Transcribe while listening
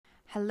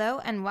Hello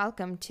and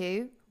welcome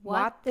to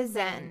What the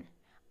Zen,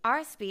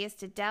 our space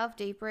to delve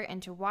deeper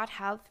into what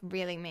health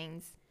really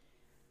means.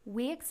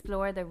 We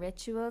explore the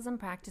rituals and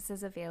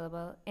practices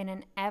available in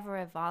an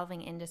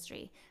ever-evolving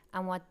industry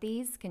and what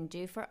these can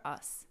do for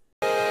us.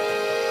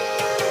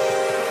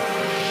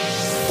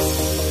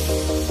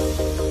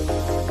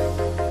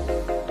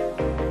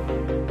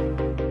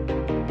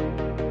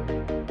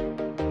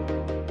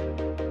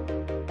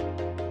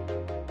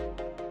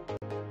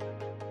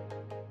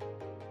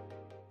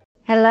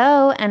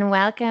 Hello and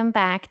welcome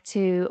back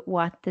to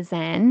What the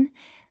Zen.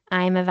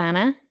 I'm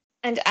Ivana.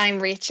 And I'm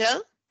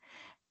Rachel.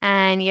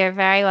 And you're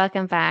very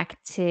welcome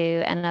back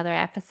to another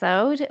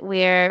episode.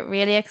 We're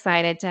really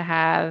excited to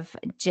have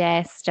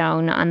Jaye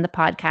Stone on the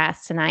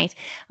podcast tonight.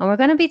 And we're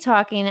going to be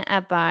talking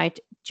about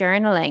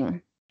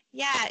journaling.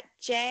 Yeah,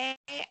 Jaye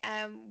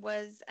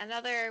was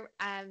another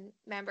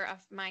member of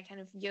my kind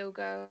of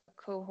yoga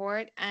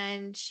cohort,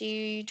 and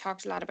she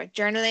talked a lot about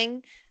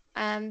journaling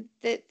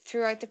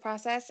throughout the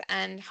process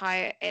and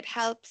how it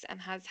helps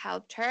and has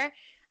helped her.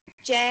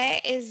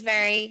 Jaye is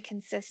very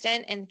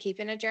consistent in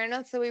keeping a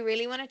journal, so we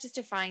really wanted just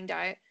to find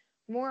out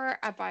more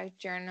about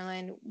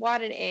journaling,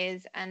 what it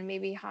is, and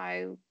maybe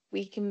how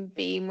we can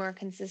be more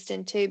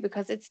consistent too,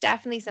 because it's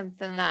definitely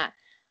something that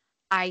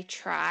I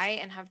try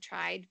and have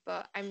tried,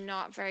 but I'm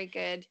not very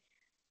good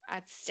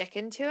at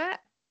sticking to it.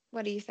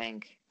 What do you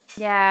think?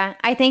 Yeah,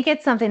 I think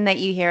it's something that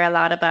you hear a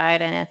lot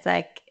about, and it's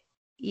like,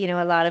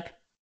 a lot of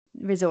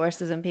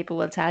resources and people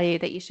will tell you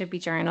that you should be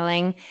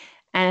journaling.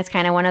 And it's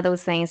kind of one of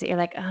those things that you're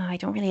like, oh, I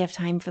don't really have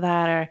time for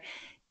that, or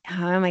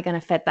how am I going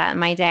to fit that in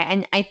my day?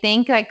 And I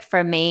think like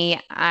for me,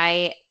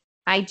 I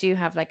do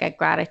have like a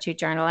gratitude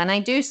journal, and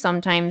I do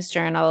sometimes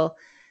journal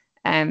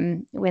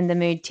when the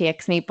mood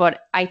takes me,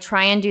 but I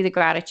try and do the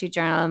gratitude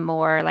journal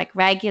more like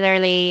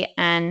regularly.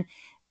 And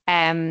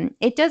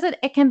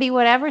it can be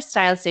whatever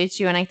style suits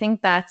you. And I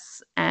think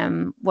that's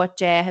what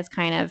Jaye has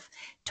kind of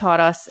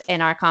taught us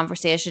in our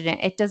conversation.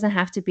 It doesn't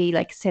have to be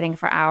like sitting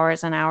for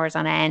hours and hours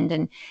on end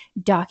and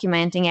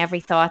documenting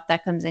every thought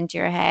that comes into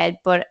your head.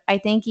 But I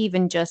think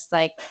even just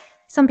like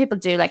some people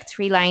do like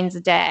 3 lines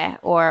a day,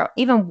 or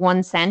even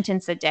one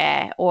sentence a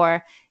day,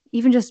 or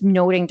even just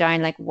noting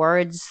down like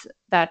words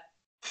that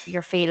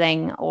you're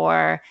feeling,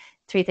 or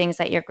 3 things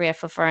that you're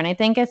grateful for. And I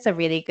think it's a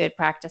really good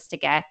practice to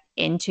get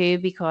into,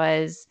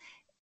 because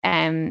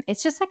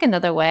it's just like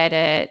another way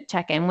to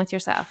check in with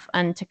yourself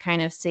and to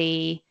kind of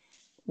see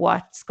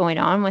what's going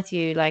on with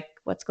you, like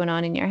what's going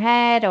on in your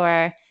head.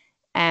 Or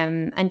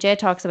and Jaye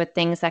talks about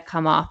things that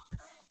come up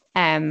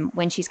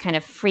when she's kind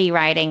of free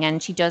writing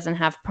and she doesn't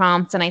have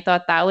prompts. And I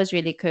thought that was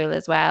really cool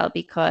as well,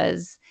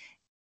 because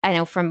I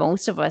know for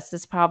most of us,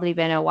 it's probably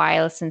been a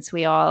while since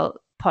we all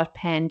put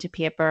pen to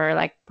paper,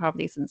 like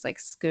probably since like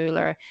school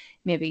or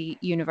maybe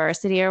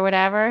university or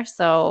whatever.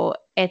 So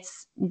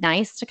it's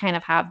nice to kind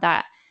of have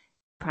that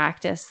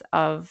practice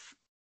of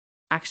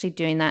actually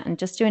doing that and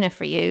just doing it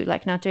for you,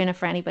 like not doing it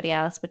for anybody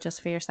else, but just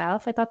for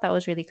yourself. I thought that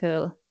was really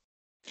cool.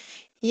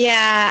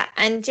 Yeah,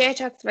 and Jay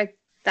talked about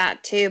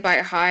that too,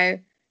 about how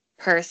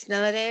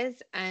personal it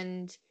is.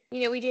 And,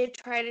 we did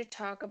try to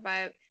talk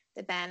about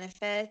the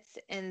benefits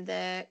in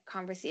the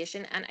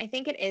conversation. And I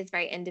think it is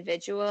very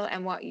individual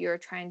and what you're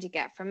trying to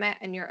get from it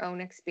and your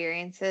own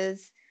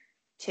experiences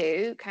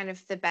too, kind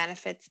of the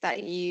benefits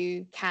that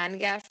you can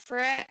get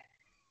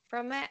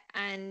from it.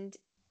 And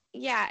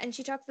yeah, and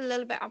she talked a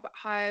little bit about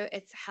how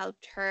it's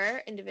helped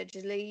her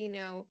individually,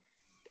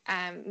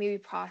 maybe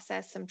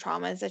process some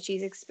traumas that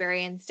she's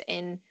experienced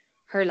in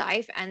her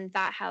life, and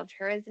that helped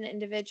her as an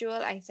individual.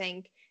 I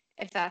think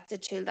if that's a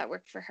tool that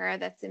worked for her,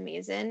 that's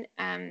amazing.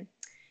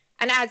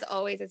 And as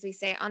always, as we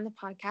say on the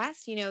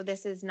podcast,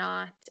 this is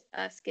not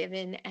us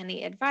giving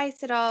any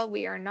advice at all.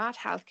 We are not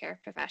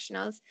healthcare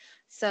professionals.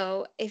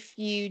 So if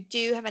you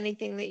do have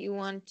anything that you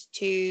want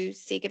to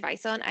seek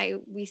advice on,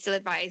 we still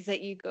advise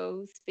that you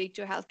go speak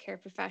to a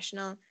healthcare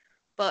professional.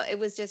 But it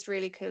was just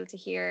really cool to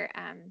hear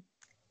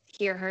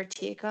her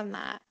take on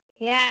that.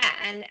 Yeah,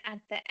 and at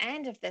the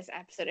end of this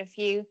episode, if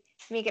you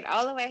make it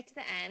all the way to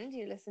the end,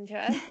 you listen to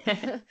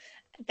us,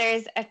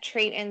 there's a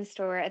treat in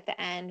store at the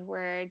end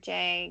where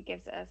Jaye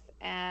gives us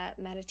a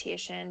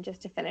meditation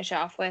just to finish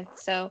off with.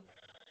 So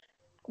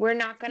we're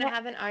not going to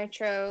have an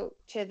outro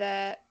to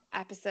the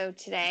episode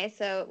today.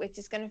 So we're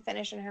just going to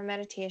finish on her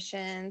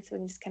meditation. So we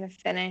can just kind of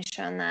finish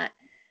on that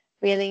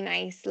really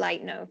nice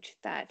light note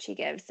that she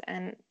gives.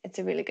 And it's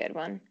a really good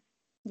one.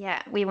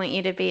 Yeah, we want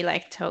you to be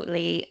like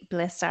totally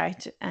blissed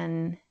out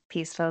and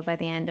peaceful by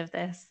the end of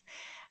this.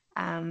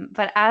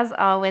 But as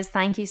always,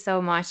 thank you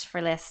so much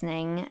for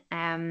listening.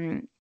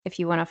 If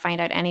you want to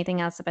find out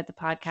anything else about the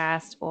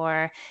podcast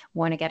or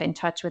want to get in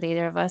touch with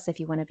either of us, if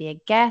you want to be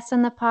a guest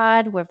on the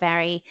pod, we're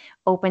very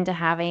open to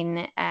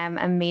having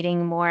and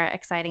meeting more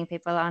exciting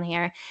people on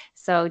here.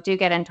 So do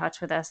get in touch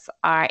with us.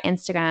 Our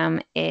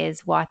Instagram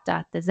is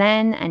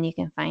what.thezen, and you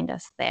can find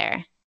us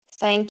there.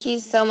 Thank you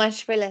so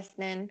much for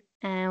listening.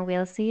 And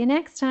we'll see you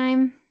next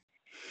time.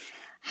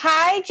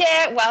 Hi,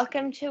 Jaye.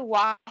 Welcome to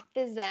What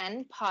the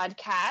Zen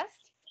podcast.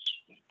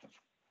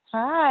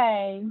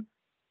 Hi.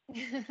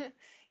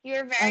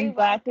 You're very I'm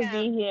glad to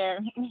welcome. be here.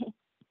 Oh,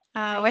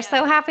 I we're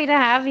so know. happy to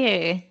have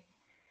you.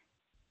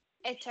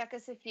 It took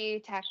us a few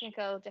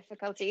technical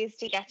difficulties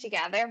to get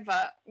together,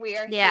 but we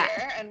are Yeah,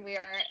 here and we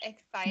are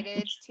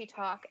excited to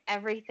talk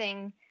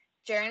everything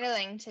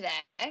journaling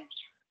today.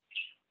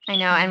 I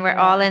know. And we're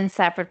all Yeah. in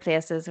separate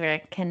places. We're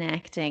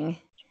connecting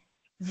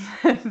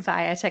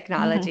via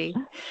technology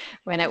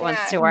when it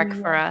wants Yeah. to work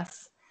for Yeah.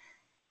 us.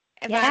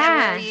 Ivana, where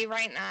are Yeah, you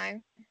right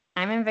now?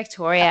 I'm in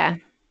Victoria.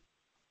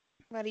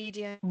 What are you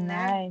doing there?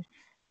 Nice.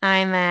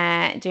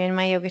 I'm doing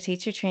my yoga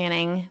teacher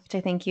training, which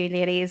I think you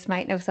ladies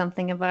might know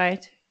something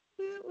about.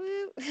 Woo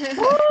woo.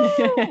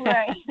 Woo!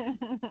 Right.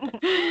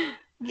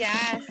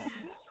 Yes.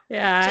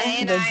 Yeah. Jay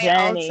and The I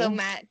also journey.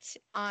 met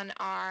on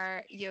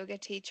our yoga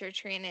teacher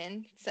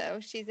training. So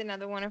she's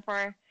another one of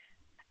our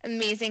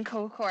amazing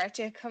cohort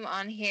to come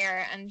on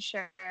here and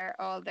share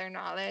all their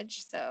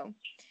knowledge. So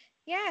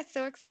yeah,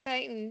 so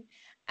exciting.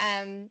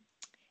 Um,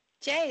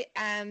 Jay,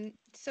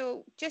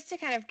 so just to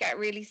kind of get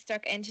really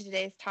stuck into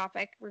today's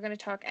topic, we're going to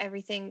talk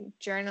everything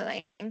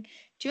journaling. Do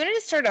you want to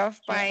just start off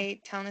Sure. by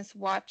telling us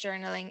what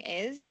journaling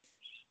is?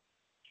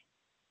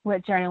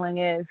 What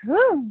journaling is?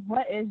 Whew,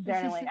 what is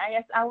journaling? I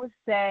guess I would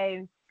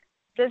say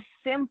the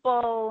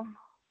simple.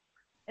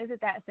 Is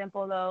it that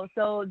simple though?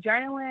 So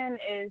journaling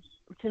is,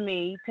 to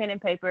me, pen and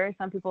paper.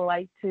 Some people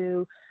like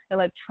to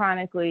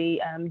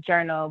electronically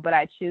journal, but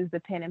I choose the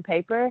pen and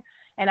paper.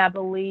 And I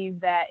believe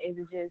that it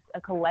is just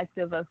a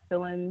collective of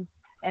feelings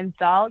and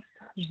thoughts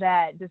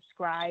that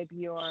describe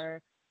the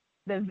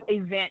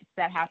events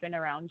that happen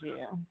around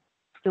you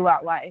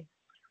throughout life.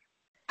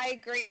 I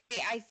agree.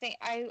 I think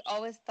I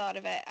always thought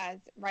of it as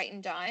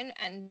writing down,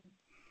 and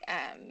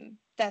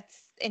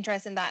that's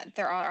interesting that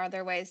there are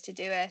other ways to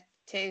do it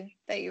too,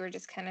 that you were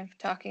just kind of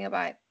talking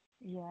about.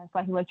 Yes,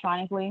 like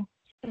electronically.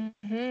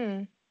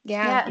 Hmm.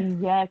 Yeah. Yeah.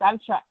 Yes,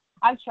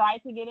 I've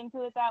tried to get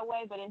into it that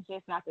way, but it's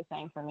just not the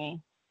same for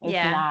me. It's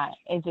Yeah. not.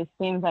 It just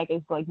seems like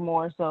it's like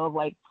more so of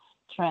like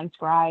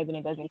transcribe and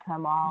it doesn't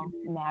come all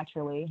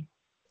naturally.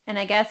 And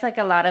I guess like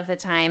a lot of the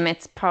time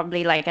it's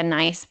probably like a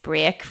nice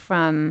break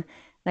from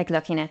like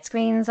looking at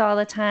screens all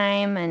the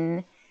time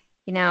and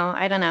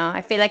I don't know.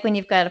 I feel like when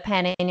you've got a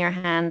pen in your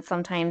hand,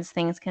 sometimes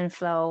things can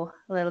flow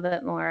a little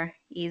bit more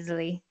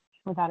easily.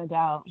 Without a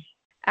doubt.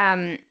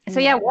 So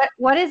yeah, Yeah.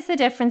 what is the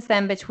difference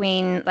then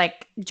between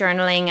like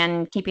journaling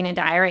and keeping a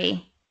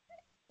diary?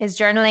 Is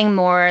journaling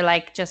more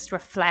like just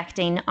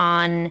reflecting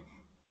on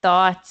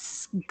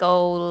thoughts,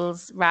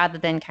 goals, rather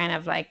than kind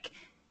of like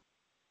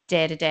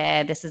day to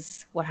day, this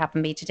is what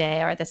happened to me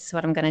today, or this is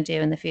what I'm going to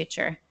do in the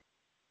future?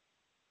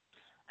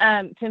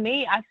 To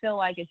me, I feel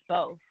like it's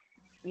both.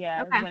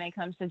 Yeah, Okay. when it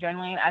comes to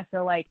journaling, I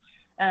feel like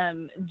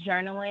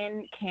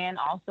journaling can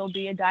also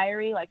be a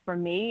diary. Like for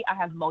me, I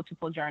have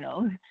multiple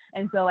journals.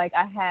 And so like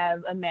I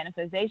have a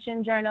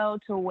manifestation journal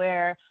to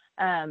where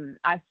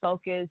I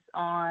focus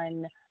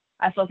on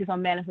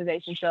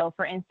manifestation. So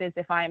for instance,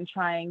 if I am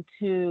trying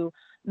to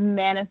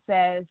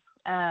manifest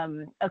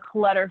a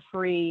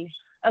clutter-free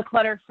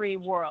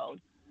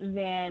world,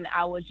 then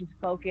I would just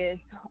focus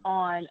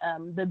on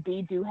the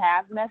be do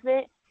have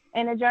method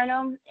in a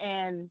journal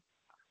and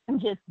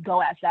just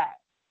go at that.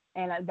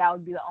 And that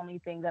would be the only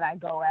thing that I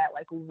go at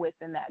like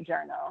within that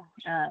journal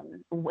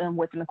and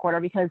within the quarter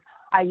because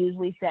I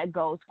usually set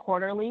goals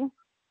quarterly.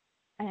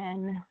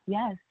 And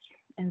yes,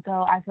 and so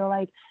I feel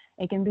like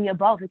it can be a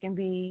both. It can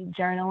be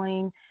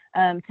journaling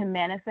to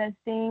manifest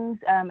things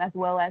as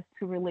well as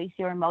to release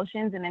your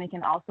emotions. And then it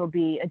can also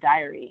be a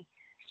diary,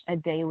 a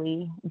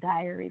daily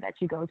diary that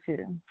you go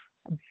to,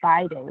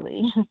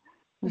 bi-daily,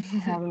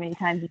 however many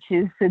times you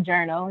choose to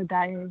journal a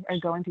diary or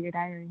go into your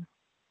diary.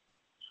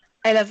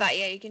 I love that.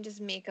 Yeah, you can just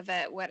make of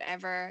it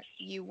whatever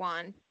you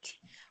want.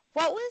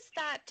 What was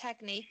that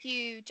technique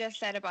you just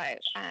said about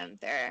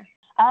there?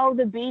 Oh,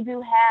 the be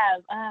do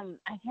have.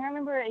 I can't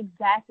remember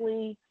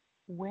exactly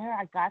where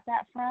I got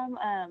that from.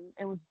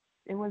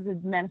 It was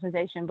a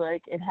manifestation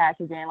book. It had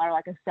to be or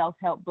like a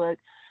self-help book.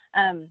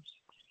 Um,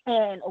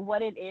 and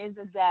what it is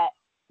that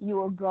you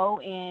will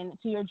go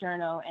into your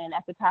journal, and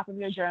at the top of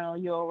your journal,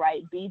 you'll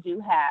write be, do,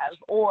 have,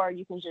 or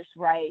you can just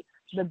write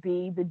the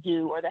be, the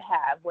do, or the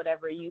have,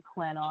 whatever you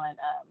plan on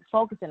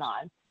focusing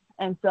on.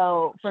 And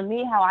so for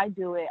me, how I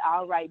do it,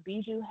 I'll write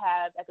be, do,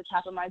 have at the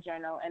top of my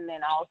journal, and then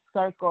I'll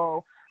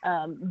circle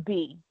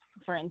be,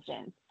 for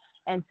instance.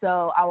 And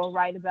so I will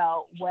write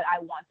about what I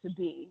want to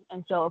be.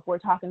 And so if we're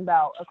talking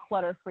about a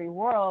clutter-free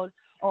world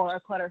or a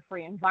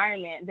clutter-free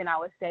environment, then I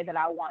would say that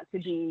I want to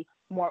be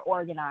more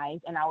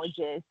organized, and I would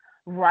just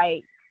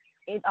write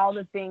all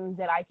the things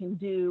that I can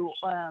do,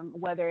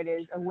 whether it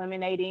is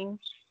eliminating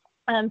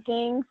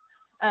things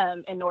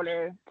in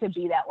order to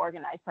be that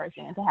organized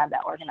person and to have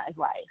that organized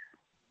life.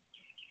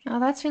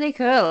 Oh, that's really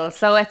cool.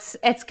 So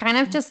it's kind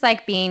of just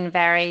like being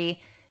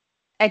very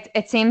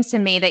it seems to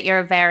me that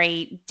you're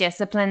very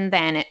disciplined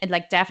then.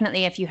 Like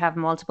definitely if you have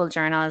multiple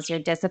journals, you're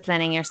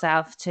disciplining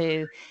yourself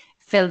to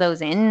fill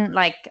those in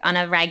like on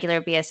a regular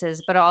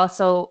basis, but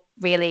also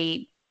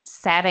really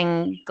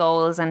setting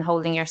goals and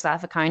holding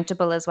yourself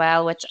accountable as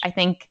well, which I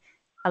think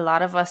a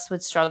lot of us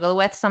would struggle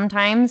with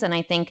sometimes. And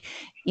I think,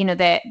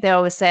 they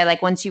always say,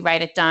 like, once you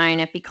write it down,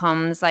 it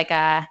becomes like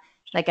a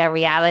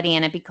reality,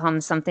 and it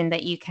becomes something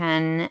that you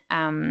can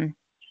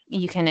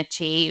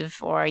achieve,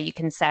 or you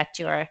can set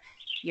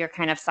your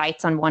kind of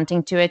sights on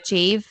wanting to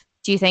achieve.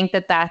 Do you think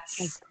that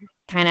that's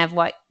kind of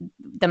what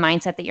the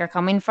mindset that you're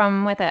coming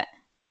from with it?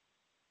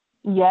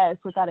 Yes,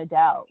 without a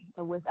doubt.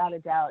 Without a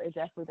doubt, it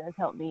definitely does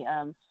help me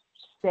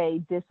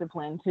stay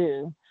disciplined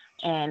too.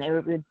 And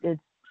it's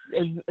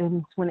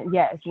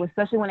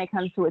especially when it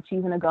comes to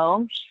achieving a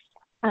goal,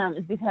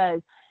 it's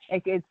because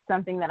it's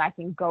something that I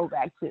can go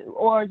back to.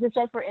 Or just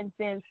say, for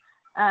instance,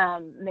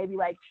 maybe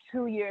like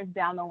 2 years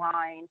down the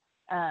line,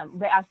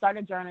 I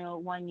started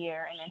journaling 1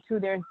 year, and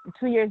then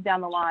 2 years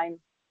down the line,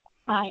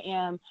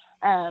 I'm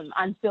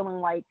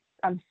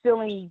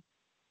feeling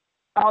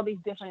all these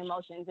different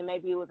emotions, and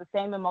maybe it was the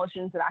same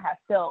emotions that I have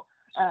felt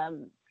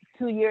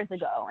 2 years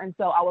ago. And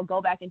so I will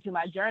go back into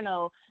my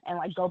journal and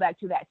like go back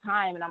to that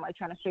time, and I'm like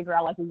trying to figure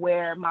out like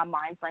where my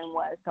mind frame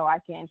was, so I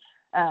can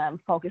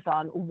focus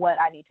on what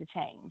I need to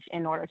change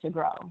in order to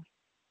grow.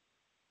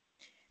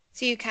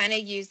 So you kind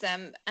of use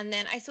them, and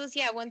then I suppose,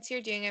 yeah, once you're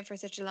doing it for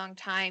such a long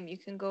time, you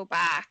can go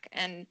back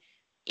and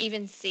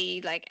even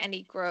see like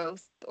any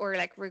growth or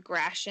like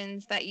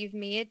regressions that you've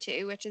made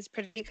too, which is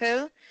pretty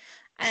cool.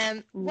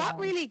 What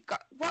really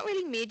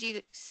made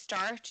you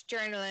start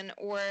journaling,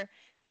 or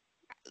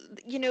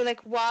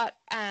like what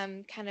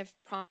kind of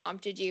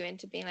prompted you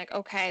into being like,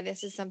 okay,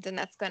 this is something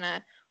that's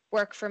gonna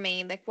work for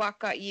me? Like, what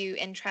got you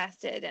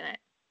interested in it?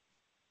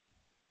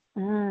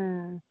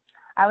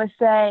 I would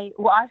say,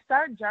 well, I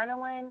started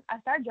journaling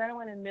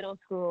in middle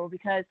school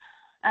because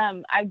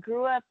I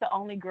grew up the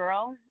only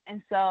girl,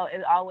 and so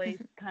it always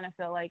kind of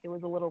felt like it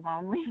was a little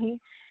lonely.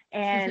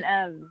 And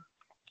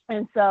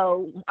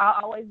so I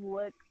always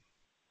looked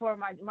for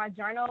my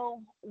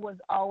journal was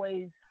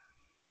always,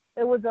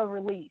 it was a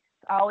release.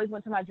 I always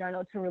went to my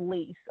journal to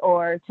release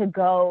or to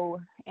go,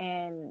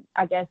 and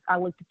I guess I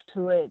looked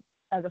to it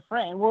as a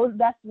friend. Well,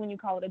 that's when you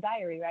call it a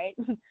diary, right?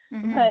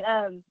 Mm-hmm. But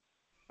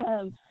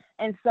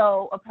and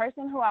so a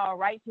person who I'll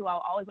write to,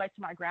 I'll always write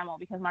to my grandma,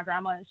 because my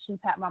grandma,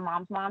 my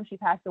mom's mom, she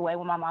passed away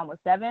when my mom was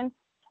 7.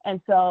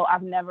 And so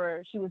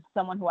she was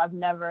someone who I've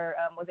never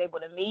was able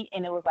to meet.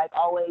 And it was like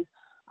always,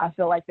 I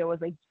feel like there was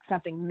like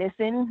something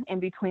missing in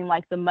between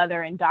like the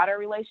mother and daughter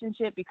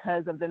relationship,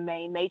 because of the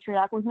main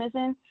matriarch was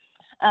missing.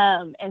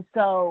 And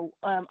so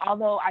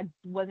although I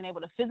wasn't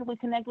able to physically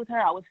connect with her,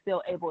 I was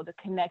still able to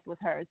connect with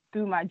her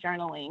through my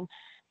journaling.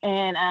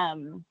 And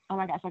oh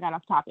my gosh, I got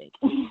off topic.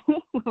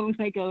 Where was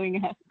I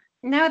going at?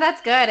 No, that's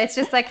good. It's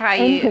just like how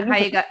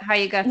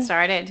you got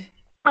started.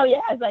 Oh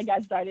yeah, as I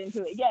got started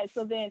into it. Yeah,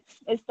 so then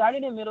it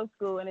started in middle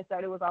school, and it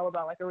started was all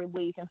about like a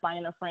release and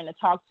finding a friend to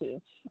talk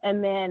to.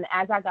 And then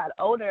as I got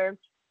older,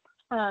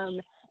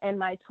 in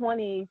my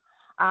 20s,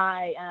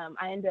 I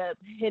ended up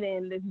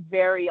hitting this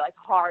very like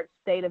hard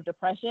state of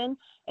depression,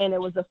 and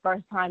it was the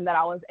first time that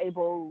I was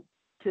able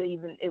to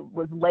it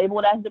was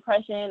labeled as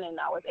depression, and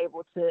I was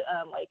able to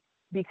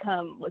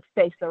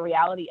face the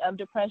reality of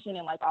depression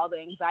and like all the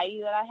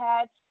anxiety that I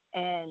had.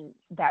 And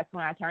that's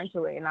when I turned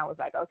to it, and I was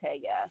like, okay,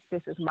 yes,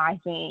 this is my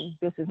thing.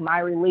 This is my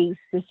release.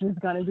 This is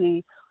going to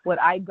be what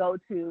I go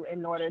to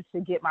in order to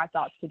get my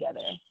thoughts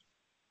together.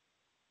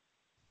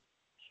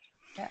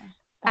 Yeah,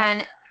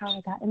 that's how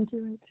I got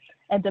into it.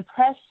 A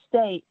depressed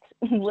state,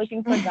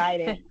 looking for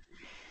guidance.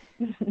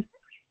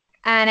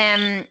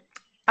 And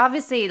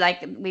obviously,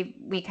 like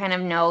we kind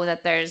of know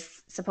that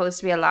there's supposed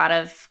to be a lot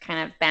of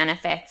kind of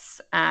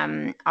benefits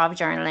of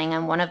journaling,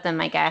 and one of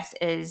them, I guess,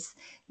 is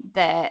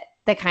the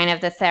kind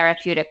of the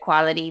therapeutic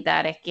quality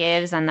that it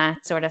gives, and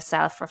that sort of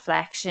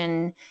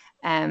self-reflection,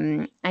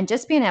 and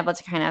just being able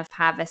to kind of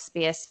have a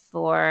space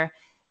for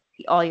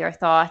all your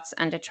thoughts,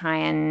 and to try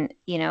and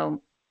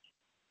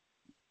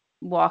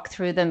walk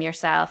through them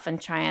yourself,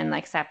 and try and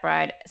like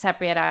separate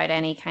out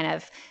any kind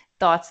of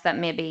thoughts that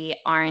maybe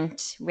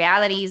aren't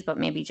realities, but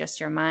maybe just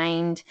your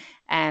mind,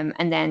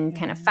 and then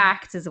kind of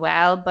facts as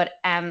well. But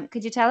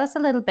could you tell us a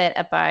little bit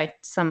about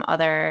some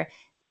other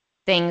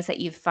things that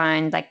you've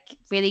found like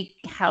really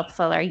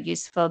helpful or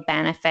useful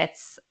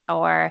benefits,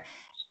 or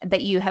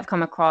that you have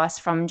come across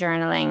from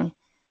journaling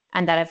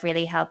and that have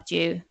really helped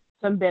you?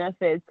 Some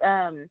benefits.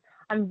 I'm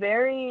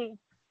very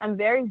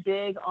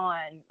big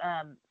on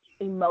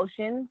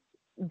emotions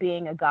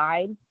being a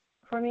guide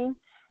for me.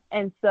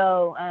 And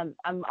so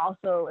I'm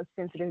also a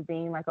sensitive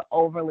being, like an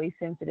overly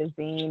sensitive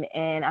being,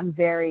 and I'm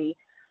very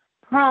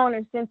prone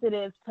or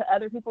sensitive to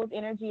other people's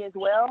energy as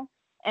well.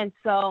 And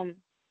so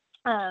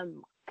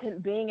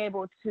being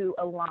able to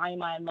align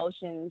my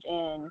emotions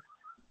and,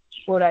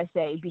 what I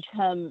say,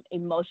 become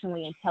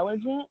emotionally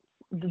intelligent,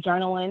 the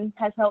journaling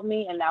has helped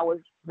me. And that was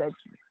that's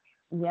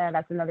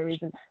another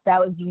reason. That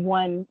was the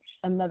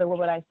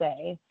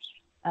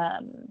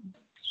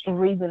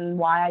reason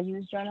why I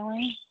use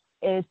journaling,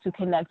 is to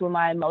connect with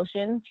my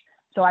emotions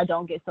so I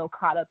don't get so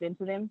caught up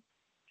into them.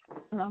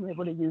 And I'm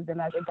able to use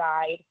them as a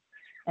guide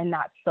and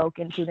not soak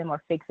into them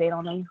or fixate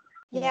on them.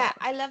 Yeah,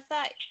 I love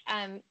that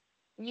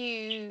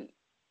you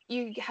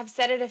you have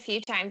said it a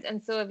few times,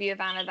 and so have you,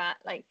 Ivana, that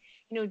like,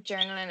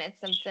 journaling is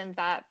something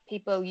that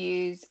people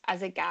use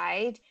as a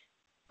guide.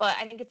 But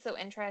I think it's so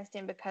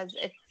interesting because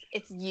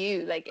it's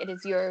you, like it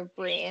is your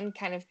brain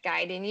kind of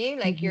guiding you.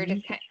 Like you're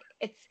just Hmm.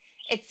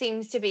 it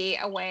seems to be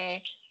a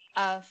way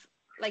of,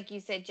 like you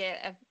said, Jay,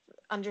 of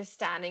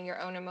understanding your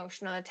own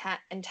emotional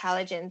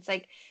intelligence.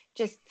 Like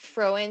just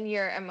throwing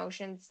your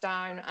emotions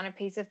down on a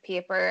piece of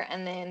paper,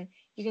 and then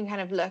you can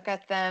kind of look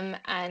at them,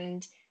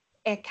 and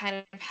it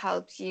kind of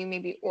helps you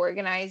maybe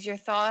organize your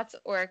thoughts,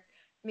 or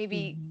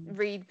maybe Hmm.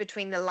 read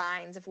between the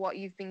lines of what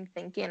you've been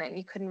thinking and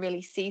you couldn't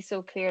really see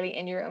so clearly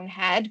in your own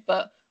head.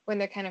 But when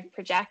they're kind of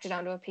projected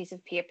onto a piece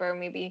of paper,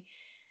 maybe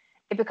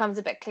it becomes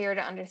a bit clearer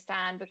to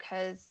understand.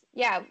 Because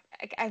yeah,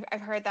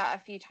 I've heard that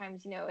a few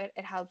times,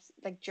 it helps,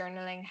 like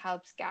journaling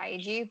helps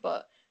guide you,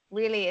 but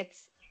really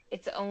it's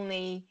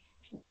only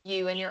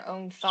you and your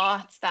own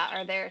thoughts that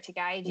are there to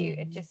guide you.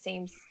 It Hmm. just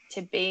seems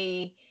to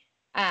be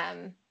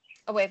um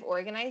a way of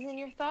organizing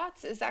your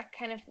thoughts. Is that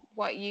kind of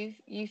what you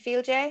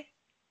feel, Jay?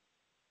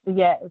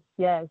 Yes,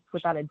 yes,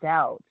 without a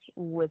doubt,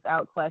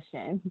 without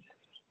question.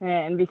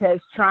 And because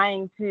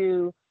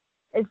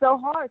it's so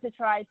hard to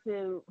try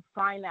to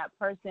find that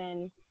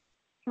person,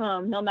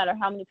 no matter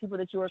how many people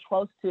that you are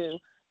close to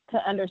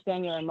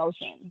understand your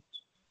emotions.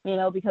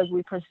 Because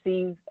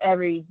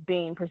every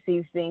being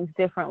perceives things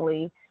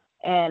differently.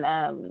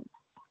 And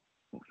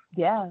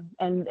yeah,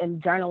 and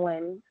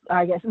journaling,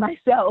 I guess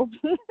myself,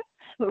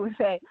 would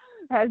say,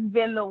 has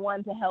been the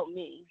one to help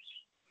me,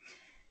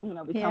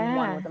 become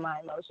one Yeah. with my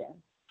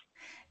emotions.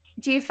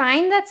 Do you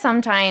find that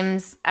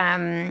sometimes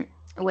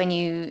when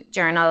you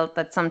journal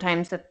that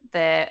sometimes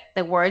the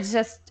words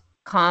just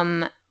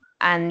come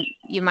and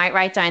you might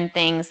write down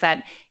things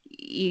that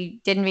you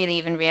didn't really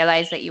even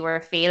realize that you were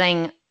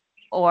feeling,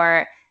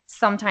 or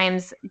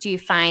sometimes do you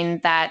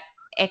find that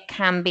it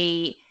can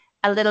be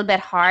a little bit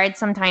hard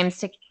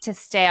sometimes to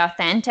stay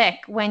authentic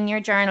when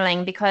you're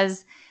journaling?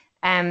 Because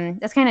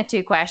that's kind of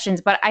two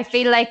questions, but I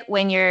feel like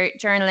when you're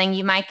journaling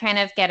you might kind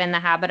of get in the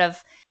habit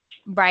of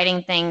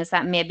writing things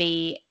that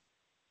maybe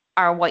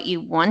are what you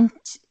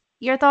want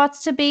your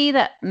thoughts to be,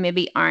 that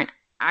maybe aren't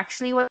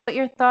actually what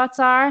your thoughts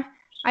are.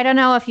 I don't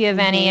know if you have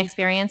any Hmm.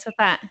 experience with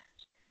that.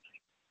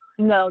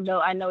 No, no,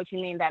 I know what you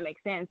mean. That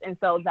makes sense. And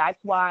so that's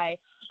why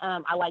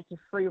I like to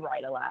free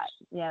write a lot.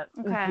 Yeah,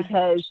 Okay.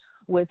 because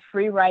with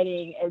free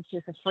writing, it's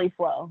just a free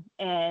flow.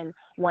 And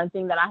one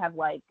thing that I have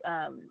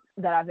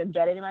that I've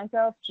embedded in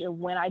myself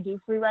when I do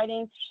free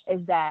writing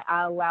is that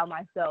I allow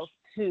myself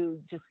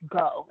to just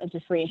go and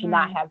just free and to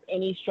not Mm. have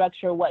any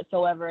structure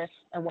whatsoever.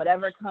 And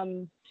whatever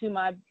comes to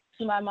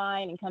my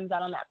mind and comes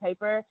out on that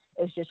paper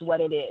is just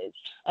what it is.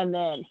 And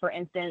then, for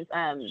instance,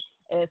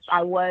 if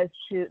I was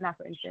to, not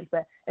for instance,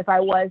 but if I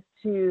was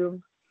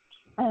to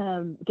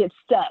get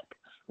stuck,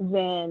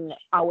 then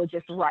I would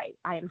just write,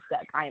 I am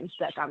stuck, I am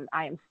stuck,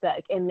 I am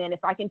stuck. And then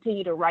if I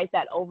continue to write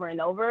that over and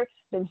over,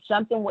 then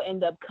something will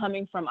end up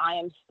coming from I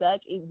am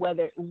stuck,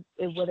 whether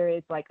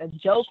it's like a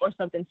joke or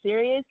something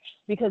serious,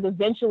 because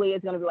eventually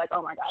it's going to be like,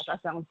 oh my gosh, I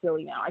sound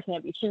silly now. I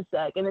can't be too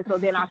stuck. And then so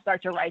then I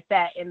start to write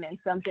that, and then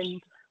something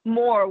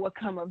more will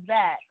come of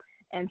that.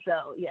 And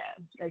so, yeah,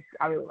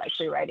 I really like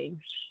free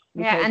writing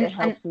Yeah, because and it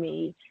helps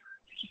me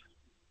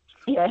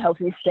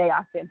stay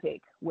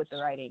authentic with the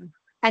writing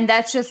and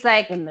that's just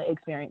like and the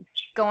experience.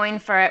 going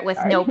for it with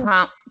no Sorry.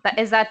 prompt.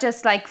 Is that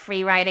just like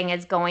free writing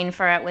is going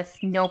for it with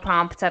no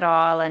prompt at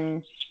all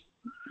and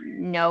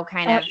no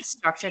kind Uh, of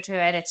structure to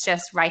it? It's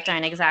just write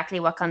down exactly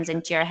what comes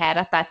into your head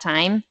at that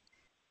time.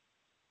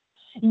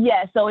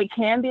 yeah, so it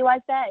can be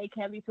like that. It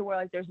can be to where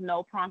like there's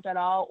no prompt at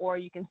all, or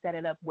you can set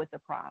it up with a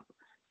prompt.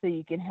 So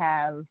you can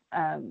have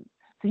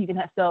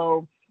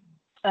so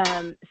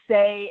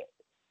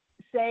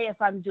say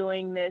if I'm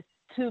doing this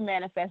to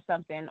manifest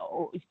something,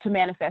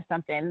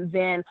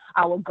 then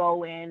I will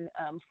go in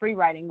free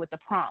writing with the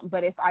prompt.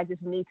 But if I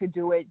just need to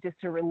do it just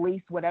to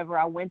release whatever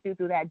I went through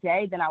that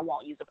day, then I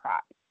won't use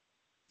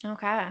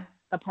Okay.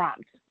 a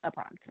prompt, a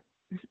prompt.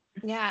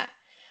 Yeah.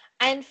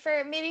 And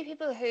for maybe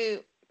people who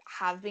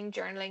have been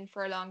journaling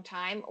for a long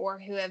time or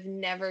who have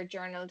never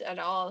journaled at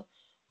all,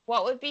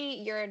 what would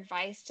be your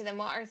advice to them?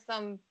 What are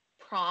some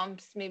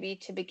prompts maybe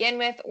to begin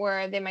with,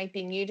 or they might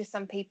be new to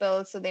some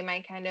people, so they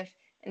might kind of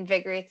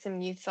invigorate some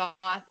new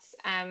thoughts?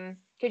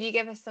 Could you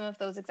give us some of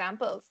those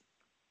examples?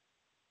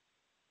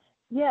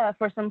 Yeah,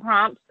 for some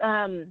prompts,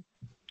 what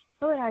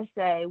would I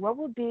say? What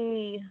would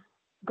be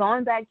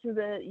going back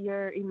to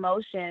your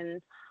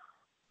emotions?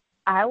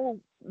 I will,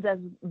 as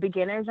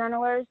beginner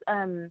journalers,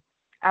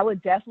 I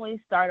would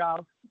definitely start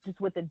off just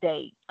with a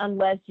date,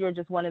 unless you're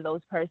just one of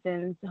those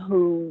persons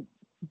who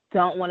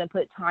don't want to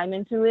put time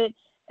into it,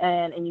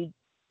 and you,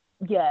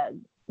 yeah,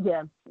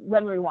 yeah.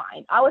 Let me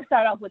rewind. I would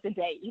start off with a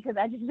date because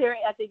I think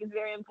it's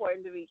very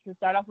important to me to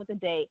start off with a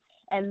date,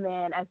 and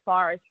then as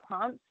far as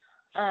prompts,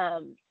 I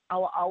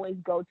will always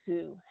go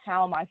to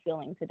how am I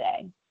feeling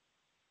today,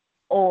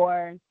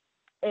 or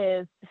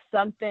if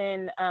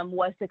something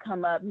was to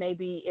come up,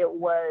 maybe it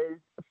was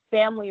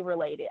family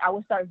related, I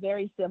would start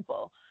very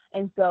simple.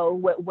 And so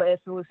if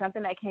it was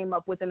something that came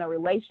up within a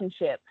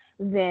relationship,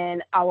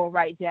 then I will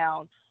write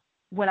down,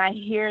 when I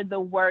hear the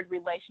word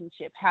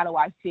relationship, how do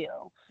I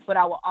feel? But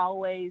I will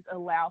always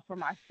allow for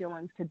my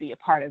feelings to be a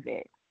part of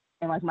it,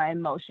 and like my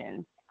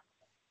emotions.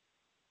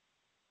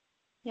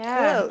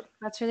 Yeah, Cool.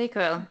 that's really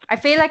cool. I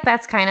feel like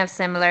that's kind of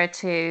similar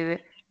to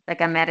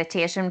like a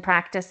meditation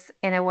practice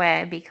in a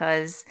way,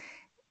 because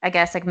I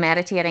guess like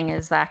meditating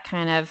is that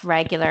kind of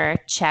regular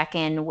check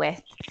in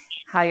with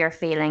how you're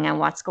feeling and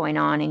what's going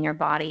on in your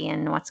body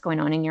and what's going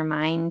on in your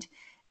mind.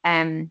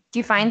 Do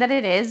you find that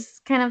it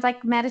is kind of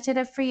like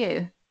meditative for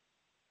you?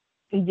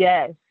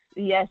 Yes,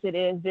 yes, it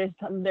is.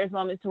 There's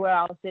moments to where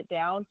I'll sit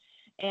down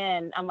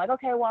and I'm like,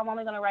 okay, well, I'm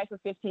only gonna write for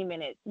 15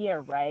 minutes.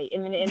 Yeah, right.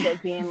 And then it ends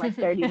up being like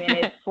 30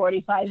 minutes,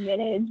 45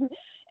 minutes,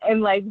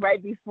 and like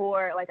right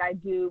before like I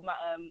do my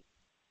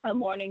a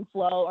morning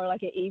flow or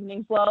like an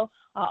evening flow,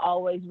 I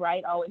always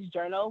write, always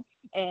journal,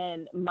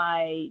 and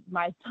my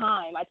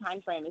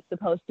time frame is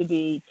supposed to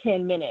be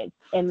 10 minutes,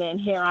 and then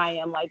here I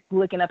am like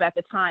looking up at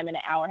the time and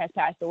an hour has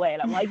passed away,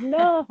 and I'm like,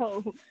 no,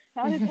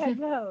 how did that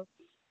go?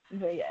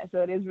 But yeah,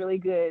 so it is really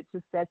good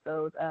to set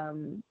those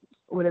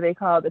what do they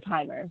call, the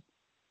timers.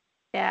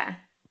 Yeah,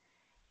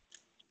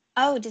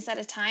 Oh, to set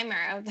a timer.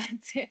 Oh,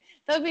 that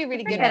would be a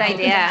really pretty good good Yeah.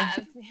 problem to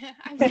idea. have.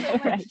 I have so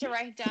much Right. to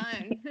write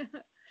down.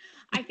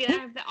 I feel I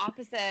have the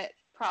opposite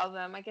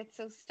problem. I get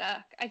so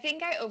stuck. I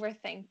think I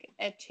overthink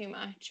it too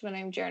much when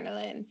I'm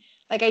journaling.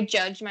 Like I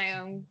judge my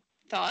own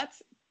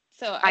thoughts.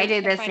 So I do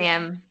I the find it,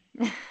 same.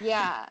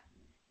 yeah.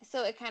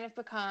 So it kind of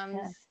Yeah.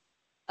 becomes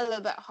a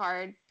little bit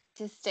hard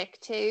to stick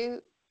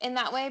to in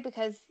that way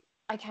because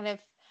I kind of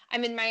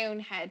I'm in my own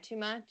head too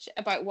much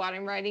about what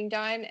I'm writing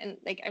down and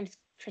like I'm just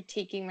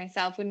critiquing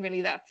myself when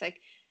really that's like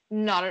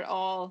not at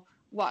all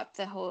what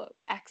the whole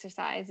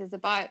exercise is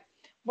about.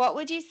 What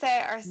would you say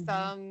are Mm-hmm.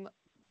 some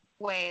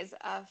ways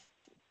of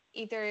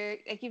either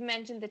like you've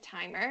mentioned the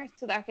timer,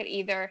 so that could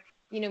either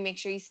make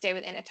sure you stay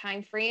within a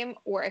time frame,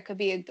 or it could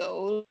be a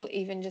goal,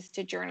 even just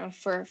to journal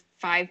for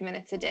 5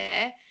 minutes a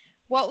day.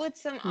 What would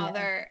some Yeah.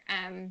 other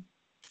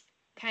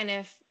kind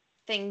of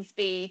things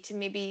be to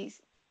maybe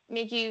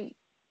make you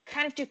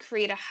kind of to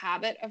create a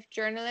habit of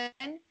journaling?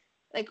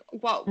 Like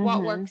what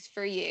Mm-hmm. works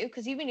for you?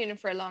 Because you've been doing it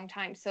for a long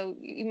time, so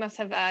you must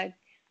have a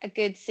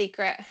good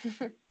secret.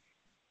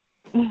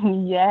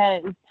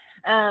 Yes.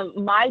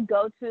 My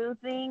go-to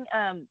thing,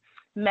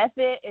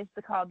 method is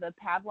called the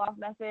Pavlov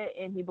method,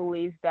 and he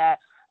believes that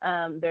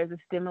there's a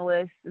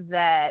stimulus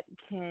that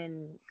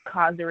can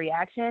cause a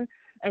reaction.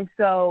 And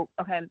so,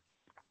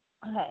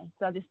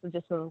 so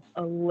just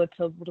a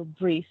little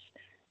brief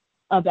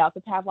about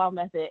the Pavlov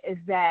method is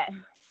that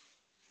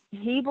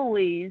he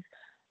believes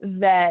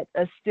that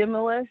a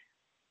stimulus,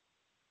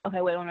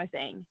 okay, wait, what am I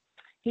saying?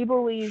 He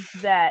believes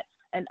that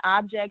an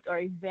object or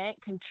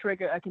event can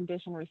trigger a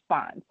conditioned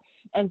response.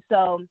 And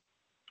so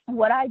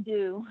what I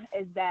do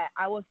is that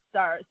I will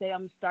say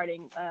I'm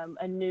starting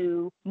a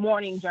new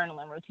morning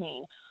journaling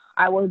routine.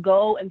 I will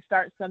go and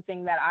start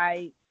something that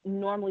I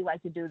normally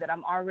like to do that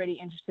I'm already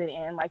interested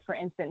in. Like, for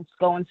instance,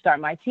 go and start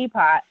my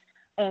teapot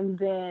and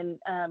then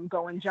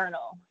go and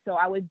journal. So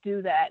I would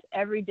do that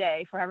every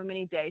day for however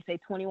many days, say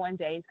 21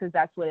 days, because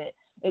that's what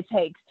it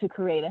takes to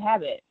create a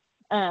habit,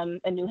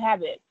 a new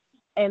habit.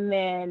 And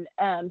then,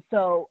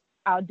 so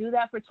I'll do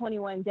that for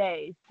 21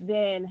 days.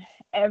 Then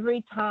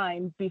every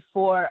time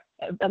before,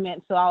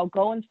 so I'll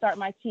go and start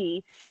my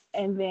tea,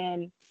 and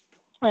then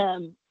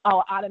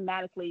I'll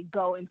automatically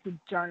go into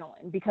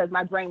journaling because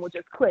my brain will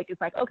just click.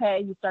 It's like,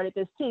 okay, you started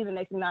this tea. The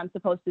next thing I'm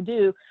supposed to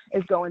do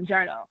is go and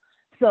journal.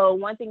 So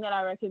one thing that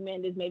I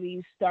recommend is maybe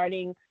you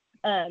starting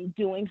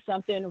doing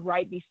something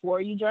right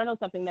before you journal,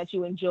 something that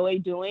you enjoy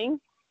doing,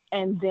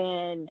 and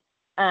then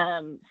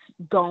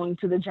going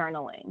to the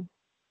journaling.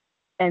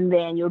 And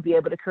then you'll be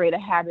able to create a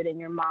habit in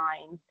your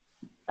mind,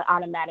 an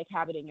automatic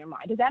habit in your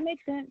mind. Does that make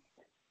sense?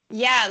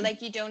 Yeah,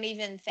 like you don't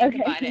even think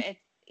Okay. about it.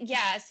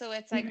 Yeah, so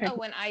it's like, oh,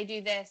 when I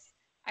do this,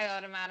 I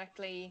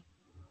automatically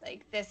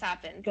like this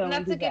happens. And Go and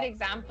that's do a good that.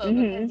 example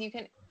because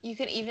Mhm. you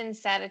can even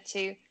set it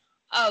to,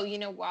 oh, you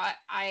know what?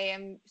 I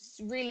am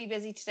really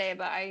busy today,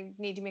 but I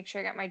need to make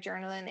sure I get my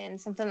journaling in.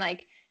 Something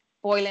like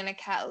boiling a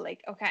kettle,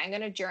 like, okay, I'm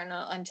gonna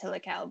journal until the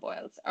kettle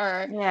boils,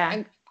 or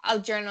Yeah. I'll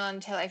journal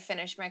until I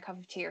finish my cup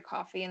of tea or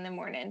coffee in the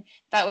morning.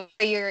 That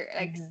way you're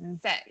like Mhm.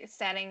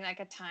 setting like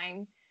a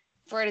time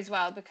for it as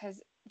well,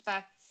 because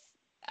that's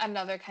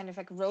another kind of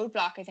like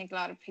roadblock I think a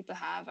lot of people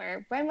have,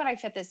 or when would I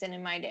fit this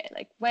in my day,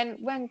 like when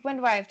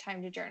do I have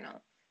time to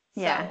journal?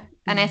 Yeah. So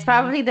And it's Mhm.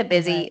 probably the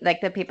busy, Right. like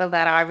the people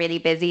that are really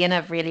busy and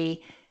have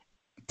really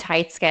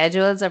tight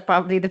schedules are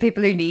probably the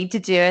people who need to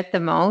do it the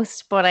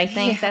most. But I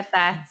think yeah,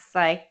 that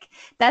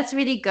that's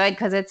really good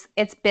because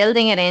it's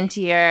building it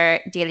into your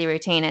daily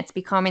routine. It's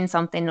becoming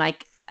something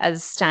like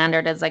as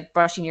standard as like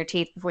brushing your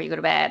teeth before you go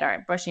to bed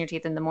or brushing your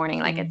teeth in the morning.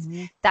 Like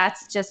Mhm.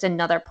 that's just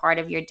another part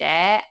of your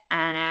day.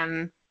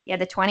 And yeah,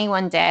 the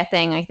 21-day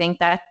thing, I think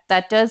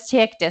that does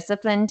take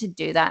discipline to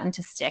do that and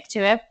to stick to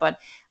it. But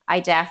I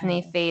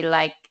definitely Yeah. feel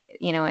like,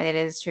 it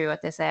is true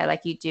what they say.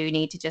 Like you do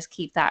need to just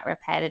keep that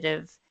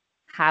repetitive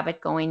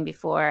habit going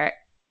before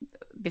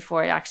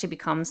before it actually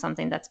becomes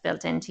something that's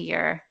built into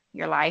your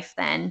life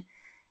then.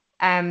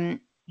 Um,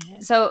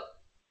 so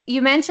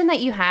you mentioned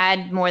that you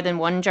had more than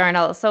one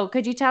journal. So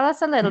could you tell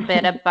us a little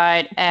bit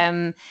about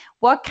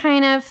what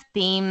kind of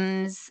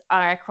themes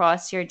are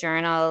across your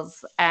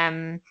journals?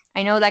 I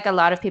know like a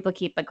lot of people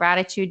keep a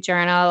gratitude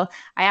journal.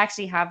 I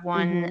actually have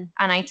one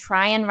and I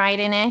try and write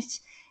in it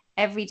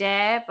every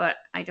day, but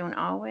I don't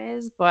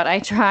always. But I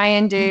try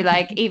and do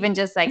like even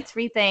just like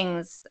 3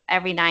 things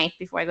every night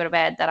before I go to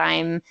bed that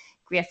I'm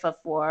grateful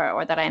for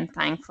or that I'm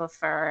thankful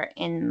for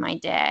in my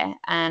day.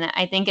 And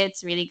I think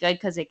it's really good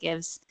because it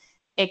gives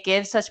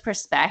such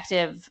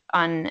perspective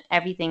on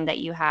everything that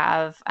you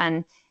have.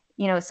 And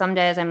you know, some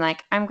days I'm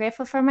like, I'm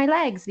grateful for my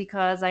legs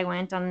because I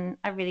went on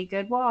a really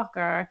good walk,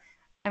 or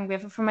I'm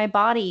grateful for my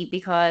body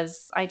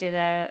because I did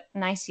a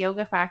nice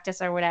yoga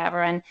practice or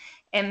whatever. And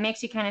it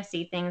makes you kind of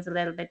see things a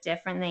little bit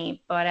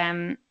differently. But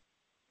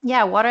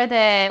yeah, what are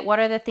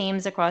the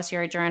themes across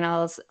your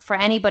journals for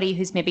anybody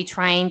who's maybe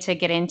trying to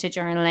get into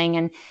journaling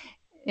and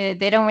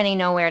they don't really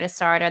know where to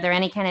start? Are there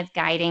any kind of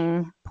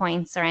guiding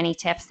points or any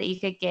tips that you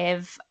could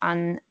give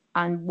on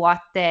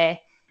what they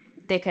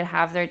could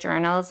have their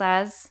journals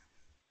as?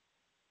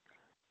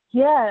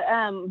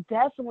 Yeah,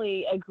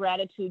 definitely a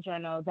gratitude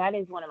journal. That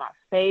is one of my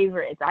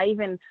favorites. I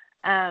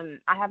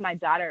have my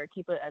daughter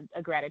keep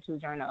a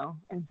gratitude journal,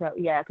 and so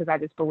yeah, because I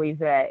just believe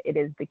that it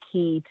is the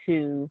key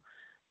to,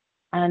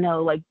 I don't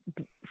know, like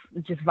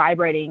just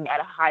vibrating at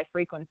a high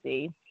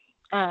frequency.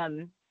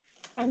 Um,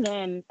 and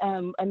then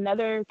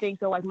another thing,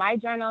 so like my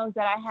journals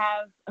that I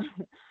have,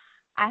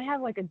 I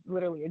have like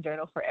literally a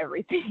journal for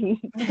everything.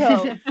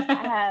 So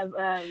I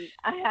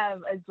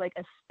have like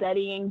a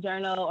studying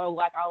journal, or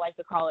like I like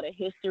to call it a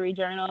history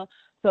journal.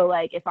 So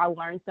like if I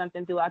learned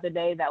something throughout the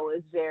day that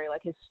was very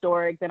like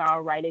historic, then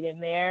I'll write it in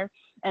there,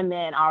 and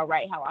then I'll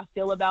write how I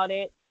feel about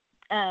it.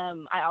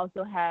 I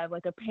also have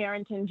like a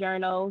parenting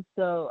journal.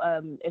 So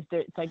if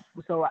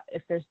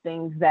there's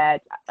things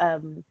that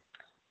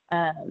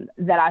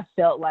I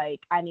felt like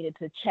I needed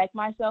to check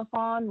myself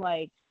on,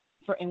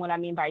 and what I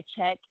mean by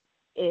check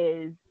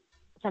is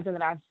something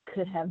that I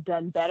could have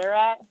done better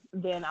at,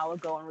 then I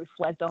would go and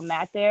reflect on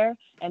that there.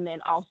 And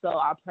then also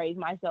I'll praise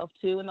myself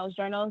too in those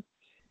journals.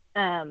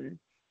 Um,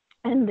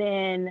 and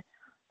then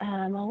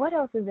what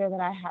else is there that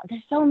I have?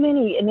 There's so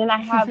many. And then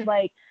I have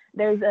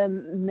there's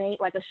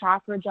like a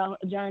chakra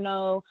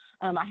journal.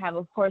 I have,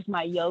 of course,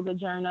 my yoga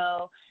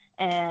journal.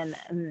 And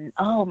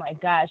oh my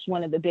gosh,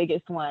 one of the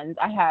biggest ones,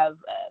 I have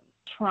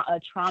a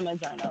trauma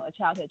journal, a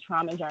childhood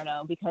trauma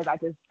journal, because I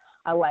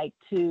like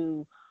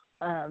to,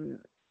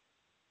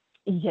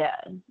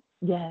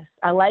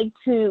 I like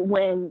to,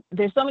 when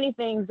there's so many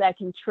things that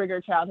can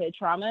trigger childhood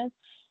traumas,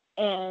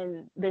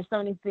 and there's so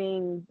many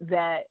things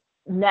that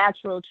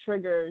natural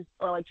triggers,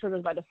 or like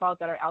triggers by default,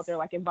 that are out there,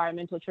 like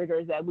environmental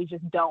triggers that we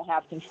just don't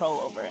have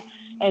control over.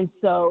 And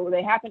so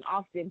they happen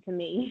often to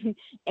me,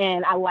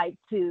 and I like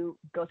to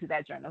go to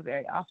that journal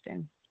very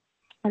often.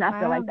 And I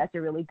feel like that's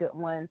a really good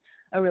one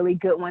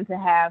to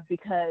have,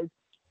 because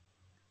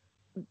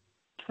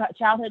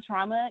childhood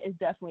trauma is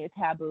definitely a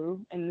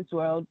taboo in this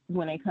world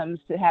when it comes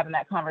to having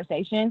that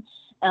conversation.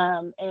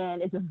 And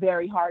it's a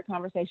very hard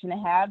conversation to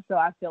have. So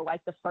I feel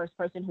like the first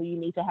person who you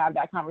need to have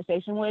that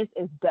conversation with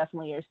is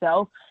definitely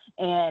yourself.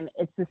 And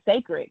it's a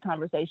sacred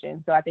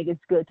conversation. So I think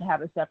it's good to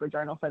have a separate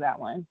journal for that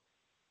one.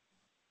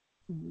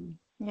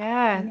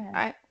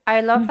 Yeah.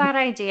 I love that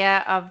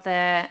idea of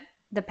the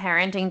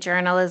parenting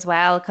journal as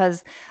well,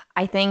 because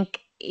I think,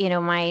 you know,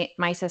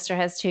 my sister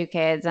has 2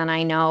 kids, and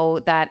I know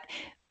that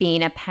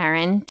being a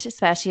parent,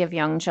 especially of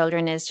young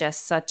children, is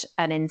just such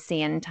an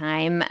insane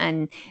time,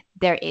 and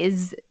there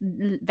is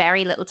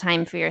very little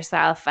time for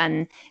yourself,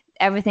 and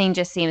everything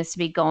just seems to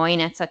be going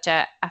at such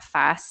a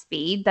fast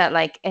speed that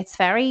like it's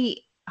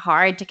very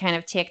hard to kind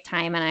of take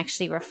time and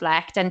actually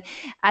reflect. And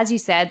as you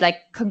said, like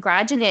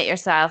congratulate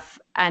yourself,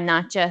 and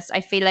not just, I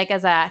feel like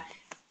as a,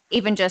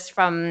 even just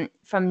from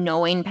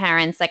knowing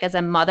parents, like as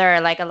a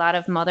mother, like a lot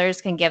of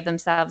mothers can give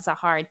themselves a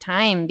hard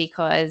time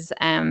because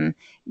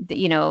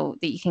you know,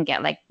 that you can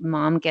get like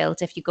mom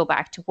guilt if you go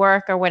back to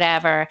work or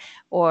whatever,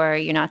 or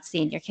you're not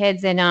seeing your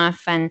kids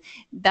enough, and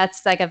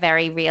that's like a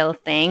very real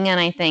thing. And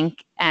I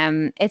think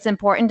it's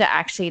important to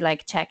actually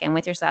like check in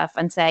with yourself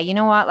and say, you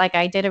know what, like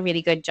I did a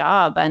really good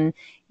job, and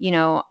you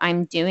know,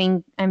 I'm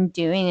doing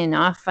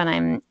enough,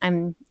 and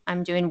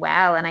I'm doing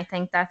well. And I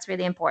think that's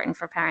really important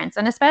for parents,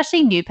 and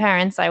especially new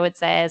parents, I would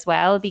say as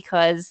well,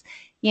 because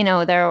you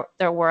know,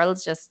 their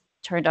world's just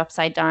turned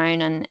upside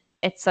down, and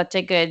it's such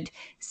a good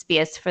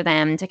space for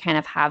them to kind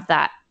of have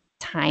that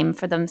time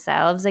for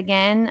themselves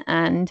again.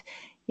 And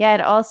yeah, it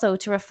also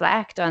to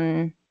reflect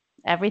on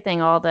everything,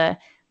 all the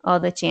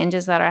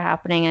changes that are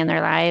happening in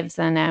their lives,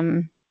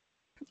 and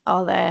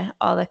all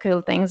the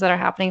cool things that are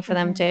happening for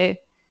them too.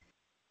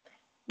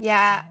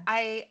 Yeah,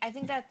 I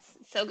think that's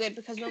so good,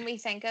 because when we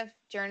think of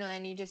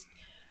journaling, you just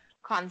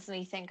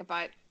constantly think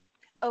about,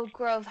 oh,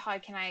 growth, how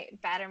can I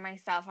better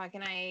myself? How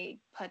can I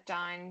put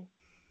down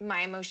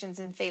my emotions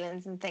and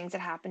feelings and things that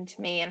happened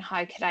to me, and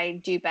how could I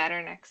do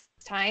better next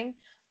time?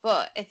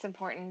 But it's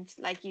important,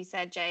 like you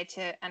said, Jay,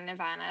 and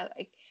Ivana,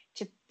 like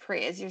to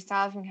praise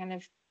yourself and kind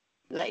of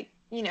like,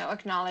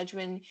 acknowledge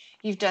when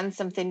you've done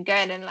something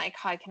good and like,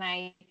 how can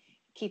I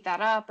keep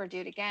that up or do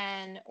it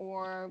again,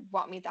 or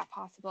what made that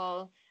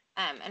possible,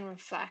 and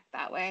reflect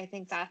that way. I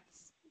think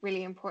that's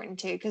really important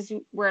too, because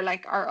we're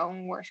like our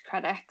own worst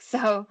critics.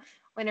 So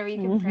whenever you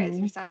can praise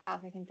yourself, I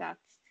think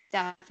that's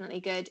definitely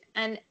good.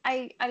 And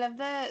I love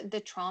the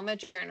trauma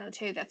journal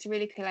too. That's a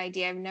really cool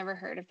idea. I've never